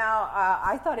 and now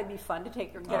I thought it'd be fun to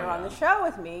get her on the show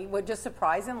with me. Would just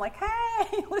surprise him, like,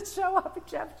 hey, let's show up at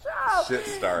Jeff's show. Shit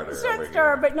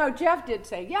starter. But no, Jeff did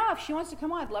say, yeah, if she wants to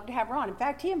come on, I'd love to have her on. In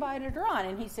fact, he invited her on,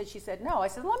 and she said no. I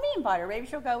said, let me invite her. Maybe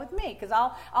she'll go with me, because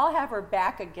I'll have her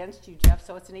back against you, Jeff,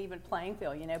 so it's an even playing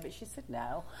field, you know. But she said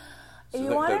no.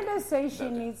 You wanted to say she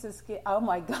needs a skin. Oh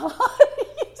my God.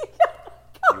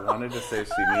 You wanted to say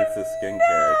she needs the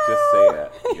skincare. Just say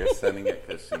it. You're sending it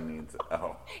because she needs it.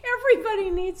 Oh. Everybody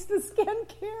needs the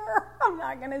skincare. I'm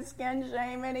not going to skin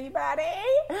shame anybody.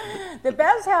 The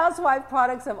best housewife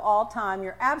products of all time.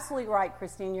 You're absolutely right,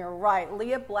 Christine. You're right.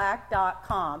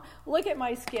 LeahBlack.com. Look at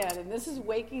my skin. And this is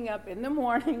waking up in the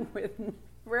morning with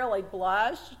really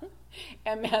blush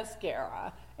and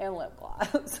mascara and lip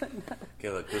gloss. Okay,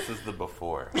 look, this is the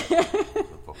before. The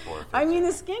before. I mean, the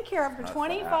skincare, after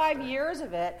 25 years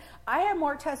of it, I have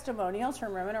more testimonials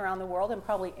from women around the world than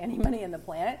probably anybody on the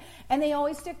planet, and they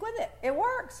always stick with it. It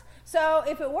works. So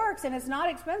if it works and it's not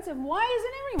expensive, why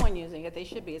isn't everyone using it? They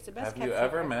should be. It's the best. Have you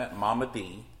ever met Mama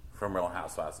D from Real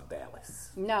Housewives of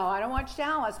Dallas? No, I don't watch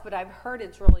Dallas, but I've heard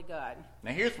it's really good.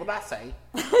 Now here's what I say.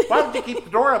 Why would you keep the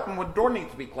door open when the door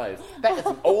needs to be closed? That is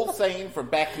an old saying from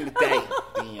back in the day,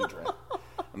 Deandra.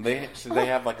 And they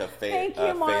have like a face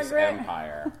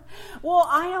empire. Well,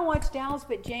 I don't watch Dallas,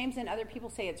 but James and other people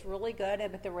say it's really good,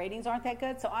 but the ratings aren't that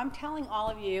good. So I'm telling all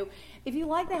of you, if you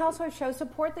like the Housewives show,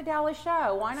 support the Dallas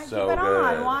show. Why not keep it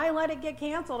on? Why let it get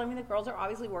canceled? I mean, the girls are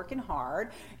obviously working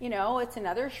hard. You know, it's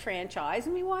another franchise.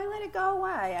 I mean, why let it go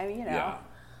away? I mean, you know.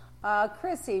 Yeah.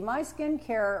 Chrissy, my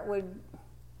skincare would...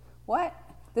 What?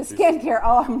 The skincare.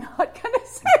 Oh, I'm not going to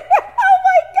say it. Oh,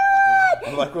 my God.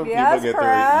 I like when people get their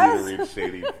ear to read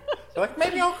shady. You're like,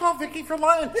 maybe I'll call Vicky for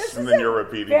lunch. And then you're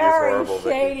repeating this horrible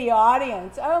Very shady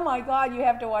audience. Oh my God, you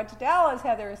have to watch Dallas,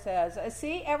 Heather says.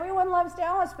 See, everyone loves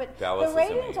Dallas, but Dallas the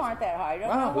ratings aren't that high. I don't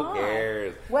know who why.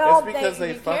 cares? Well, it's because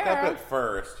they fuck care. up at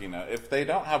first. You know, if they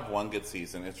don't have one good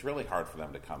season, it's really hard for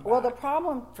them to come back. Well, the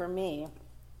problem for me,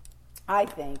 I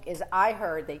think, is I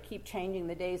heard they keep changing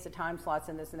the days, the time slots,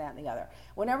 and this and that and the other.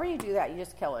 Whenever you do that, you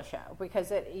just kill a show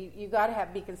because you got to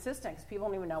be consistent because people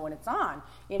don't even know when it's on,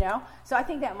 you know? So I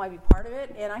think that might be part of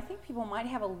it, and I think people might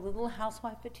have a little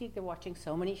housewife fatigue. They're watching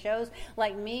so many shows.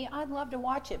 Like me, I'd love to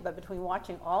watch it, but between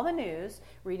watching all the news,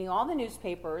 reading all the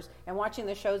newspapers, and watching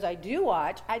the shows I do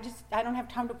watch, I don't have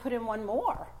time to put in one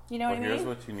more. You know what I mean? Here's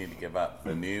what you need to give up: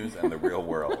 the news and the real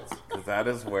world, because that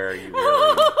is where you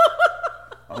really...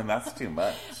 I mean, that's too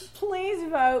much. Please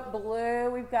vote blue.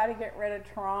 We've got to get rid of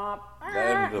Trump.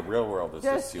 The real world is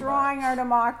just too much. Destroying our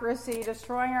democracy,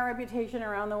 destroying our reputation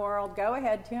around the world. Go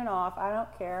ahead, tune off. I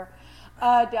don't care.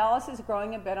 Dallas is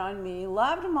growing a bit on me.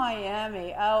 Loved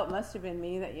Miami. Oh, it must have been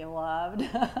me that you loved.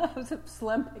 It was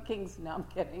Slim Pickings. No, I'm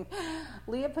kidding.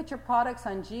 Leah, put your products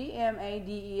on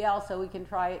GMADEL so we can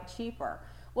try it cheaper.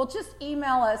 Well, just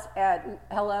email us at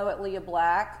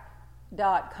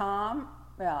hello@leahblack.com.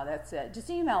 Yeah, that's it. Just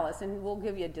email us and we'll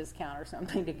give you a discount or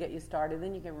something to get you started.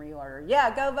 Then you can reorder. Yeah,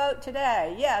 go vote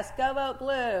today. Yes, go vote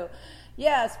blue.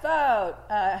 Yes, vote.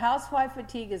 Housewife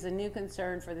fatigue is a new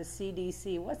concern for the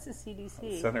CDC. What's the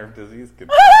CDC? Center of Disease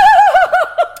Control.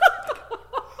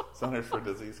 Centers for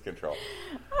Disease Control.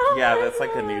 Oh Yeah, that's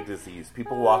like a new disease.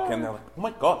 People walk in, they're like, oh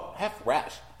my God, I have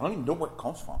rash. I don't even know where it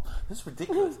comes from. This is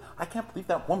ridiculous. I can't believe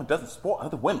that woman doesn't support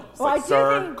other women. It's like,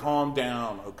 sir, calm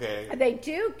down, okay? They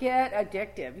do get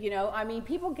addictive. You know, I mean,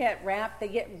 people get wrapped. They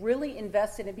get really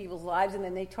invested in people's lives, and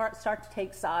then they start to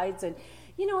take sides. And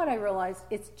you know what I realized?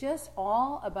 It's just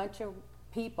all a bunch of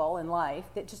people in life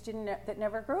that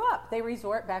never grew up. They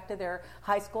resort back to their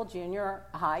high school, junior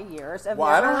high years. Of well,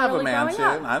 I don't have really a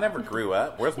mansion. I never grew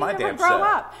up. Where's my damn show? Grow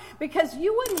up because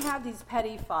you wouldn't have these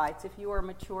petty fights if you were a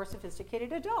mature,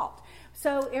 sophisticated adult.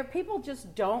 So if people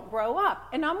just don't grow up,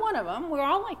 and I'm one of them. We're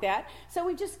all like that. So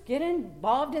we just get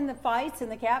involved in the fights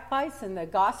and the cat fights and the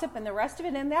gossip and the rest of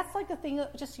it, and that's like the thing.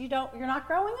 Just you're not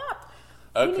growing up.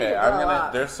 Okay,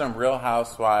 there's some Real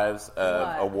Housewives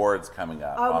awards coming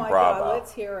up on Bravo. God,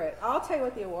 let's hear it. I'll tell you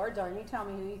what the awards are, and you tell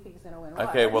me who you think is going to win what.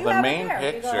 Okay, well the main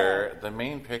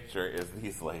picture is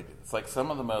these ladies. It's like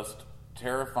some of the most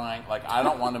terrifying. Like I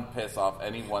don't want to piss off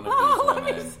any one of these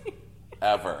women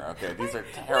ever. Okay, these are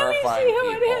terrifying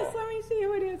people. Let me see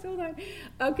who it is. Hold on.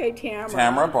 Okay,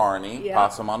 Tamara Barney,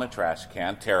 Possum on a trash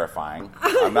can, terrifying.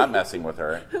 I'm not messing with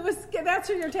her. That's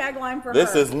your tagline for her.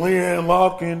 This is Leanne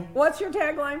Larkin. What's your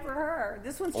tagline for her?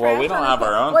 This one's trash. Well, we don't have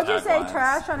our own What'd you say? taglines.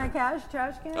 Trash on a trash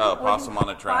can? Oh, Possum on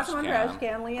a trash can. Possum on a trash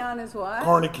can. Leon is what?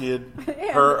 Carney kid.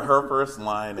 Her first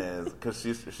line is, because she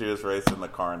was raised in the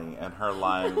Carney, and her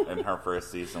line in her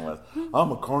first season was,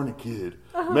 I'm a Carney kid.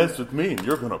 Mess with me and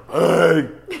you're going to pay.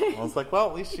 I was like, well,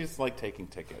 at least she's like taking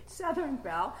tickets. Southern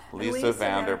Belle. Lisa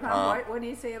Vanderpump. What do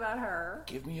you say about her?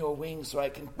 Give me your wings so I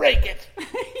can break it.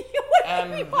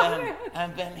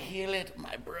 and then heal it,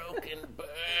 my broken bird.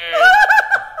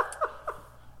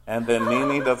 And then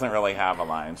Nene doesn't really have a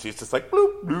line. She's just like,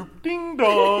 bloop, bloop, ding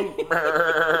dong.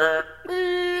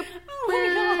 Beep,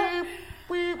 beep,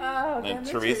 beep. And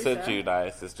Teresa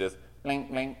Giudice is just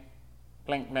blink, blink,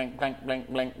 blink, blink, blink, blink,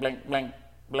 blink, blink, blink,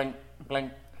 blink,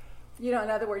 blink. You know, in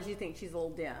other words, you think she's a little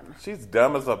dim. She's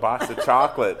dumb as a box of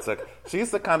chocolates. Like,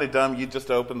 she's the kind of dumb you just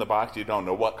open the box, you don't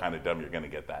know what kind of dumb you're going to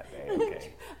get that day.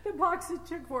 Okay. The box that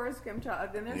took Forrest Gump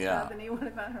chocolate, and there's nothing. What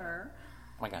about her?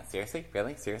 Oh my God, seriously?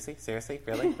 Really? Seriously?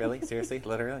 Really? Seriously?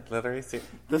 Literally?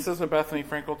 This is a Bethany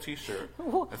Frankel t-shirt.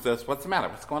 It says, what's the matter?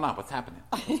 What's going on? What's happening?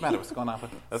 What's the matter? What's going on?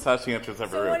 That's how she enters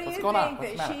every room. What's going on?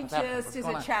 That she just is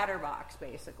a chatterbox,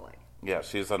 basically? Yeah,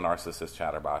 she's a narcissist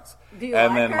chatterbox. Do you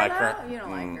like her, though? You don't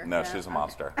like her? No, she's a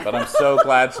monster. But I'm so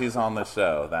glad she's on the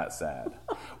show. That's sad.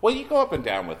 Well, you go up and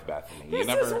down with Bethany. This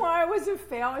is why I was a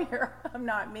failure. I'm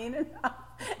not mean enough.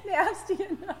 Nasty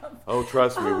enough. Oh,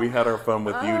 trust me, we had our fun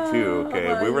with you too.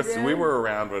 Okay, we were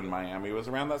around when Miami was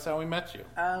around. That's how we met you.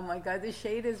 Oh my God, the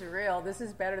shade is real. This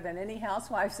is better than any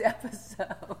Housewives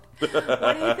episode.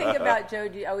 What do you think about Joe?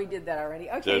 Oh, we did that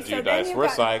already. Okay, Joe Giudice, we're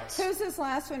psyched. Who's this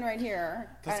last one right here?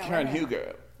 That's Karen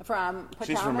Huger. From Potomac?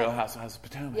 She's from Real Housewives of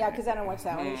Potomac. Yeah, because I don't watch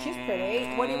that one. She's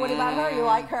pretty. What about her? You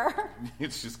like her?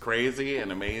 She's crazy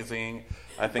and amazing.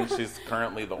 I think she's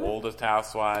currently the oldest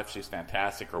housewife. She's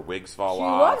fantastic. Her wigs fall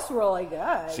off. She looks really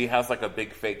good. She has like a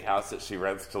big fake house that she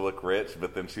rents to look rich,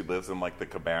 but then she lives in like the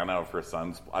cabana of her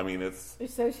son's. I mean, it's.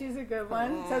 So she's a good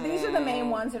one. So these are the main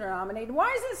ones that are nominated.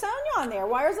 Why isn't Sonia on there?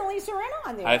 Why isn't Lisa Rinna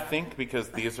on there? I think because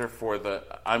these are for the.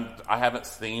 I haven't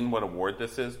seen what award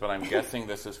this is, but I'm guessing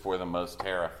this is for the most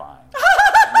terrifying.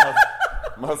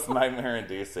 Most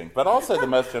nightmare-inducing, but also the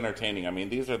most entertaining. I mean,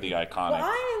 these are the iconic.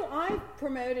 Well, I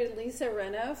promoted Lisa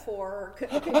Rinna for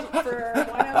one of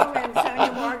them, and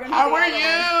Sonia Morgan. How are you?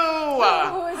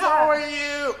 Who is How that? are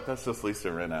you? That's just Lisa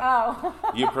Rinna. Oh.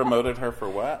 You promoted her for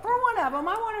what? For one of them.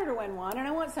 I want her to win one, and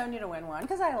I want Sonia to win one,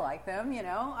 because I like them, you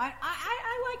know.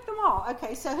 I like them all.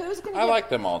 Okay, so who's going to I like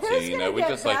them all, too. You know, we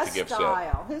just like to give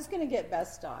style? Who's going to get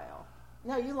best style?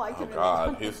 No, you like Oh, him.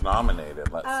 God. Who's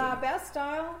nominated? Let's see. Best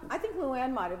style? I think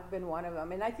Luann might have been one of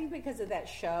them. And I think because of that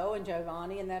show and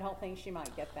Giovanni and that whole thing, she might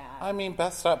get that. I mean,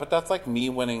 best style, but that's like me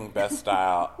winning best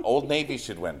style. Old Navy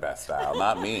should win best style,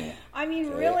 not me. I mean,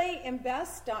 Okay. really, in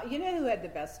best style, you know who had the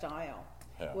best style?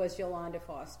 Yeah. Was Yolanda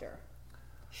Foster.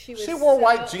 She wore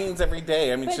white jeans every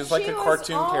day. I mean, But she's like she a was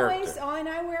cartoon always, character. Oh, and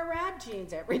I wear rad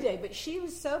jeans every day. But she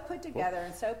was so put together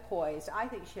and so poised. I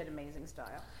think she had amazing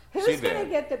style. Who's She going to did.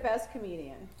 get the best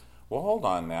comedian? Well, hold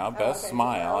on now. Best Okay.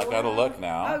 smile. I got to look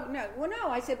now. Oh no! Well, no,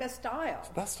 I said best style.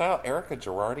 Best style. Erica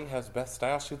Girardi has best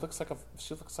style. She looks like A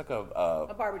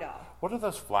Barbie doll. what are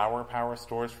those flower power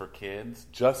stores for kids?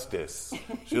 Justice.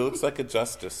 She looks like a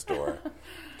Justice store.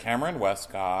 Cameron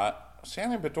Westcott,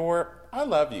 Shannon Bedore. I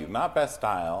love you. Not best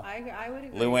style. I would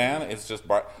agree. Luann is just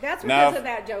That's now, because of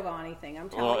that Giovanni thing. I'm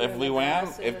telling well, you. if the Luann,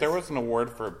 dresses. if there was an award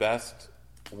for best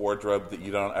wardrobe that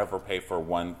you don't ever pay for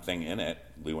one thing in it,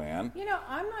 Luann. You know,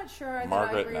 I'm not sure that I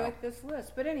Margaret, agree no. with this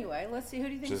list. But anyway, let's see. Who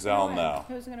do you think Giselle, is going to win?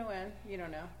 no. Who's going to win? You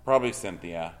don't know. Probably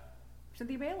Cynthia.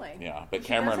 Cynthia Bailey. Yeah, but She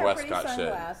Cameron does have pretty Westcott should.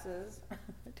 sunglasses.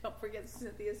 Don't forget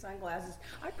Cynthia's sunglasses.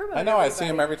 I promote. I know, I everybody. see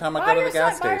 'em every time I Buy go to your the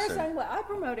gas buy your station. I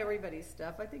promote everybody's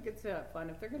stuff. I think it's fun.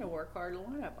 If they're going to work hard,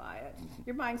 why not buy it?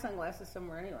 You're buying sunglasses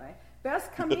somewhere anyway.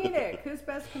 Best comedic. Who's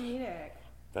best comedic?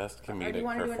 Best Or comedic do you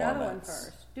want to do performance. another one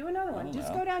first? Do another one. Just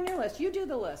know. go down your list. You do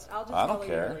the list. I'll just I don't follow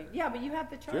care. your lead. Yeah, but you have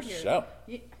the chart Your here. show.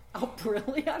 Oh,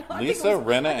 really? I think Lisa it was-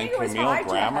 Rinna I and think it was Camille hijacked.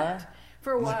 Grammer?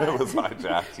 For what? It was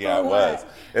hijacked. Yeah, For it was. what?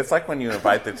 It's like when you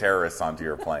invite the terrorists onto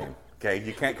your plane. Okay,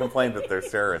 you can't complain that there's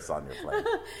terrorists on your plane.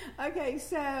 Okay,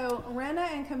 so Rinna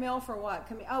and Camille for what?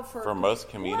 For most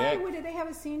comedic? Why? Did they have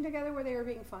a scene together where they were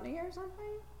being funny or something?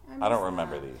 I don't missed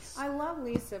remember that. these. I love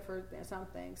Lisa for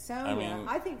something. Sonia, I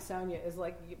mean- think Sonia is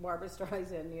like Barbara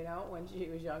Streisand, you know, when she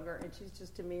was younger, and she's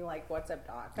just to me like, "What's up,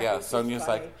 Doc?" I Yeah, think she's Sonia's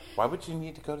funny. like, why would you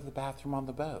need to go to the bathroom on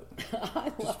the boat?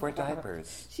 Just wear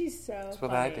diapers. She's so That's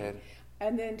what funny. I did.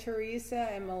 And then Teresa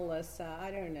and Melissa, I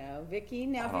don't know. Vicky,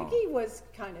 now Oh. Vicky was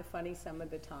kind of funny some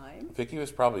of the time. Vicky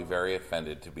was probably very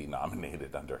offended to be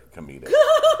nominated under comedic.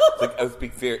 Like, I was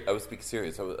being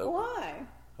serious. Why?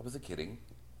 I was kidding.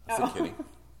 I was kidding.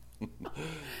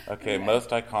 Okay, most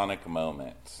iconic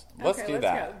moment. Let's Okay, do let's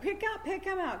that. Go. Pick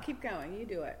them out. Keep going. You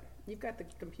do it. You've got the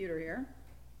computer here.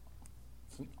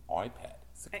 It's an iPad.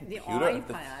 It's a The computer of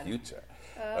the iPad. future.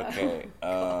 Okay.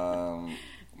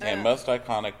 Okay, most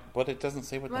iconic, but it doesn't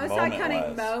say what the Most moment iconic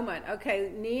was. moment.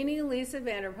 Okay, Nene, Lisa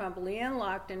Vanderpump, Leanne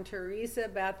Lockton, Teresa,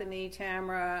 Bethany,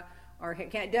 Tamara, or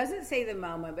it doesn't say the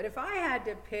moment, but if I had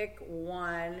to pick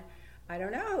one, I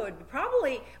don't know. It'd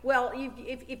probably, well,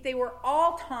 if they were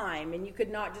all time and you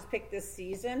could not just pick this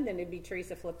season, then it'd be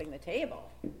Teresa flipping the table.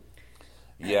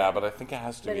 Yeah, but I think it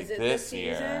has to But be is it this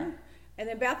year. season? And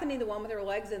then Bethany, the one with her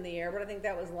legs in the air, but I think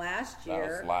that was last year. That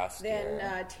was last then,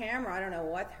 year. Tamara, I don't know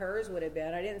what hers would have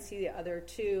been. I didn't see the other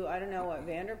two. I don't know what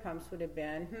Vanderpump's would have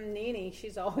been. Nene,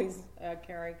 she's always a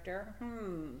character.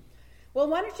 Well,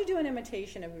 why don't you do an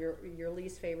imitation of your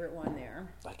least favorite one there?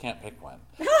 I can't pick one.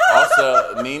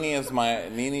 Also, Nene is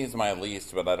my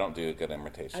least, but I don't do a good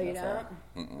imitation Oh, you of her.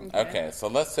 don't? Okay, so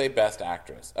let's say best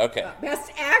actress. Okay. Best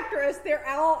actress, they're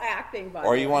all acting, by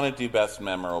Or the you way. want to do best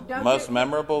memorable, Don't most do-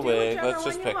 memorable do wig? whichever Let's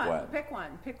just you pick want. one. Pick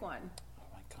one. Pick one. Oh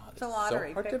my God, It's a lottery.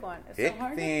 So hard Pick to one. It's pick so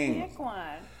hard things. to pick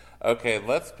one. Okay,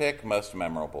 let's pick most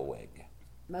memorable wig.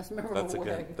 Most memorable That's a wig.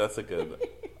 good. That's a good.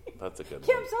 That's a good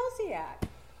Kim one. Zolciak.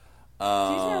 She's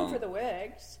known for the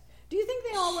wigs. Do you think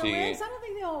they all wear she- wigs? I don't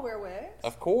think they all wear wigs.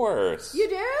 Of course. You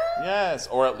do? Yes,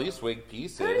 or at least wig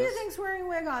pieces. Who do you think's wearing a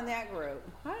wig on that group?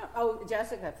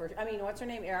 Jessica. What's her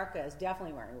name? Erica is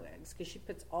definitely wearing wigs because she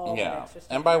puts all the Yeah, extra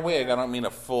stuff. and by in her wig, hair. I don't mean a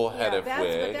full head of But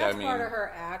wig. that's I mean, part of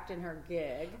her act and her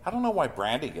gig. I don't know why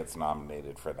Brandy gets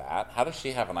nominated for that. How does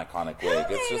she have an iconic Who wig?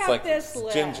 It's made just up like this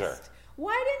list? Ginger.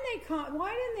 Why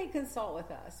didn't they consult with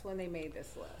us when they made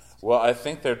this list? Well, I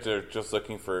think they're just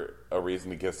looking for a reason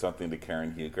to give something to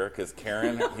Karen Huger, because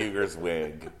Karen Huger's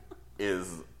wig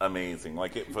is amazing.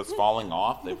 Like, it was falling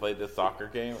off. They played this soccer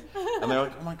game, and they're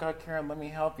like, "Oh my God, Karen, let me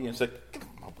help you." And she's like, "Get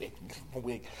my wig, get my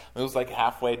wig." And it was like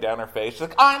halfway down her face. She's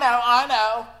like, I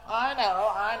know.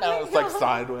 It's like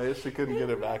sideways. She couldn't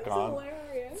get it back on.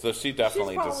 Hilarious. So she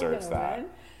definitely deserves that.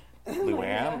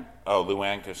 Luann? Oh,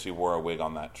 Luann, because she wore a wig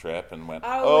on that trip and went,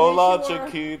 "Hola,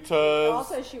 Chiquitas."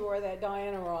 Also, she wore that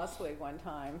Diana Ross wig one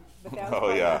time. But that was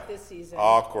probably not this season.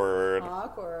 Awkward.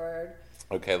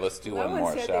 Okay, let's do one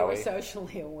more, said shall they we? were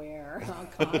socially aware,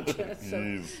 not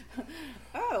conscious.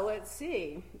 Oh, let's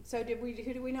see. So who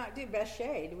did we not do? Best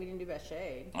Shade. We didn't do Best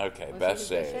Shade. Okay, Best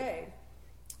Shade.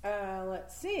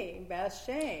 Let's see. Best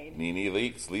Shade. Nene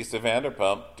Leakes, Lisa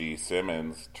Vanderpump, Dee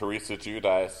Simmons, Teresa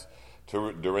Giudice,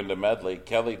 Dorinda Medley,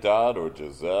 Kelly Dodd, or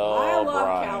Giselle I love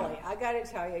Bryant. Kelly. I got to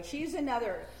tell you, she's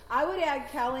another. I would add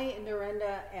Kelly and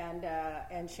Dorinda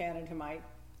and Shannon to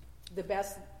the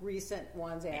best recent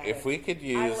ones added. If we could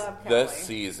use this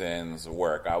season's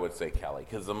work, I would say Kelly,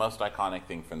 because the most iconic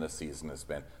thing from this season has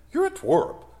been, "You're a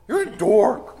twerp. You're a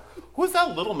dork. Who's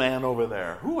that little man over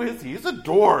there? Who is he? He's a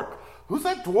dork. Who's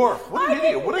that dwarf? What an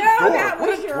idiot. What a dork. That what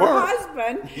was a your twerp."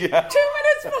 husband. Yeah. 2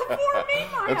 minutes before me,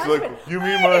 my It's husband. like, "You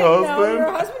mean I my didn't know husband?"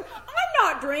 your husband. I'm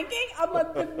not drinking.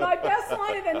 My best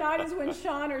line of the night is when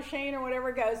Sean or Shane or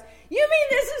whatever goes, "You mean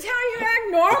this is how you act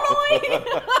normally?"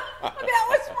 That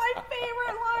was my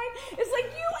favorite line. It's like,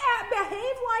 you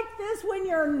behave like this when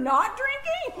you're not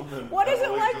drinking? What is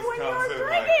it like when you're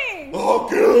drinking? "I'll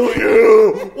kill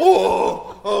you.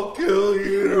 Oh, I'll kill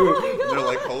you." Oh, and they're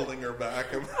like holding her back.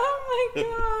 Oh my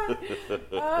God.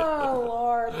 Oh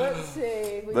Lord. Let's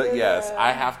see. But yes,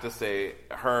 I have to say,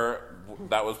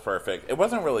 that was perfect. It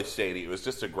wasn't really shady. It was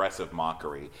just aggressive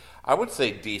mockery. I would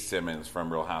say Dee Simmons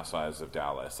from Real Housewives of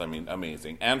Dallas. I mean,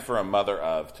 amazing. And for a mother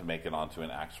of to make it onto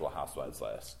an actual Housewives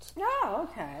list. Oh,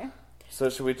 okay. So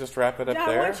should we just wrap it up now,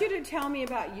 there? I want you to tell me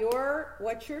about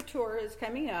what your tour is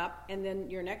coming up, and then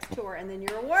your next tour, and then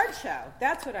your award show.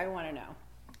 That's what I want to know.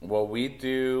 Well, we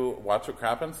do Watch What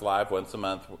Crappens live once a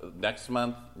month. Next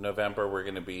month, November, we're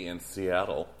going to be in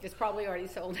Seattle. It's probably already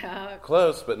sold out.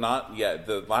 Close, but not yet.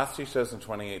 The last 2 shows in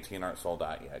 2018 aren't sold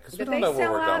out yet, because we don't know where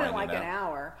we're going. They sell out in like an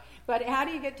hour. But how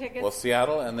do you get tickets? Well,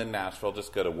 Seattle and then Nashville.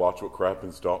 Just go to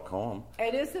watchwhatcrappens.com.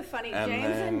 It is the funny.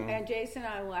 James and Jason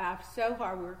and I laughed so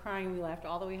hard. We were crying. We laughed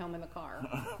all the way home in the car.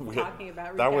 Talking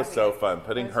about that was so fun.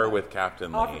 Putting her with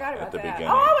Captain Lee at the beginning.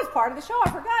 Oh, I was part of the show. I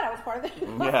forgot. I was part of the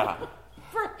show. Yeah.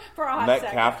 For a hot Met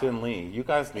second. Captain Lee. You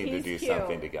guys need He's to do cute.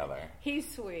 something together.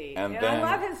 He's sweet. And then, I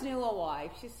love his new little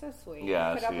wife. She's so sweet.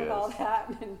 Yeah, Put up she with is. all that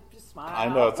and just smile. I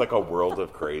know, it's like a world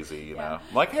of crazy, you know.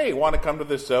 I'm like, "Hey, you want to come to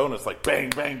this show?" And it's like, bang,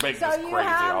 bang, bang, So just you crazy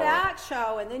have all that over.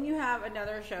 show, and then you have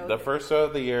another show. The first show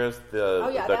of the year is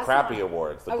the that's Crappie the one.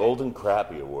 Awards, the Okay. Golden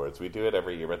Crappie Awards. We do it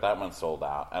every year, but that one's sold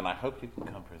out. And I hope you can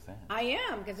come present. I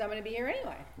am, because I'm going to be here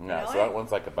anyway. Yeah, so that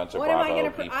one's like a bunch of What am I Bravo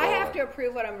going to? people. I have to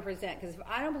approve what I'm going to present, because if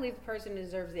I don't believe the person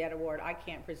deserves that award, I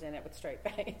can't present it with straight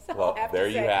face. Well, there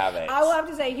you have it. I will have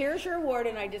to say, "Here's your award,"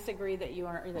 and I disagree that you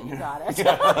got it.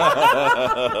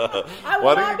 I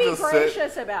will not be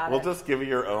gracious about it. We'll just give you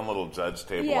your own little judge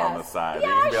table Yes. on the side. Yeah,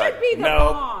 You can I be should like, be the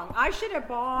 "Nope." bong. I should have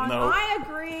bonged. Nope. I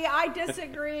agree. I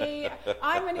disagree.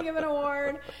 I'm going to give an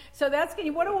award. So that's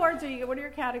going. What awards are you? What are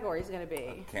your categories going to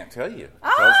be? Can't tell you.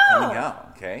 Oh! So it's coming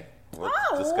out, okay? We'll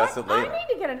discuss it later. I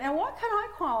need to get it. And what can I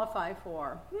qualify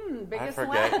for? Biggest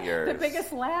forget laugh. yours. The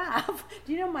biggest laugh.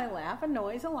 Do you know my laugh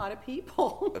annoys a lot of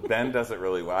people? Ben does it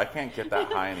really well. I can't get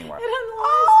that high anymore. It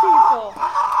annoys people.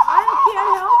 I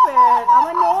can't help it. I'm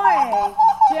annoying.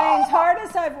 James,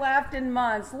 hardest I've laughed in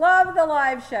months. Love the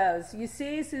live shows. You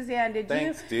see, Suzanne,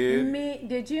 Thanks, dude.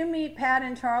 Did you meet Pat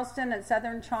in Charleston at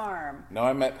Southern Charm? No,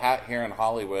 I met Pat here in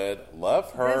Hollywood.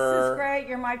 Love her. This is great.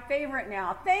 You're my favorite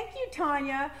now. Thank you,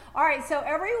 Tanya. All right, so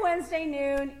every Wednesday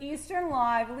noon, Eastern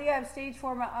Live, Leah, I have stage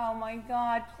 4. Oh, my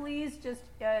God. Please just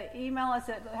email us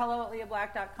at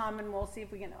hello@leahblack.com, and we'll see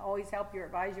if we can always help you or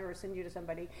advise you or send you to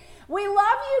somebody. We love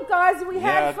you guys. We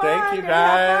had fun. Thank you, doing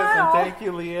that guys, and battle thank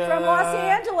you, Leah. From Los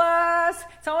Angeles.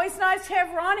 It's always nice to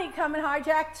have Ronnie come and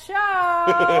hijack the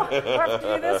show. We'll have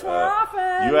to do this more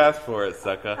often. You asked for it,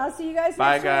 sucker. I'll see you guys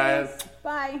Bye, next guys. week.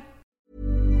 Bye.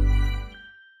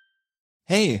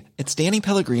 Hey, it's Danny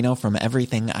Pellegrino from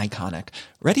Everything Iconic.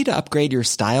 Ready to upgrade your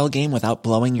style game without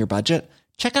blowing your budget?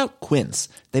 Check out Quince.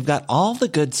 They've got all the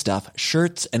good stuff,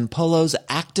 shirts and polos,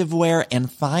 activewear,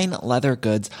 and fine leather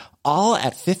goods, all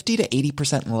at 50 to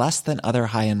 80% less than other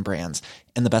high-end brands.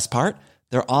 And the best part?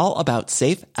 They're all about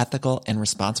safe, ethical, and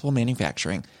responsible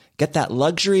manufacturing. Get that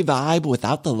luxury vibe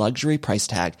without the luxury price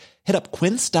tag. Hit up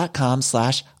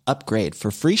quince.com/upgrade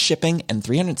for free shipping and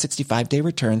 365-day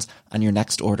returns on your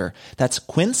next order. That's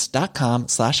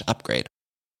quince.com/upgrade.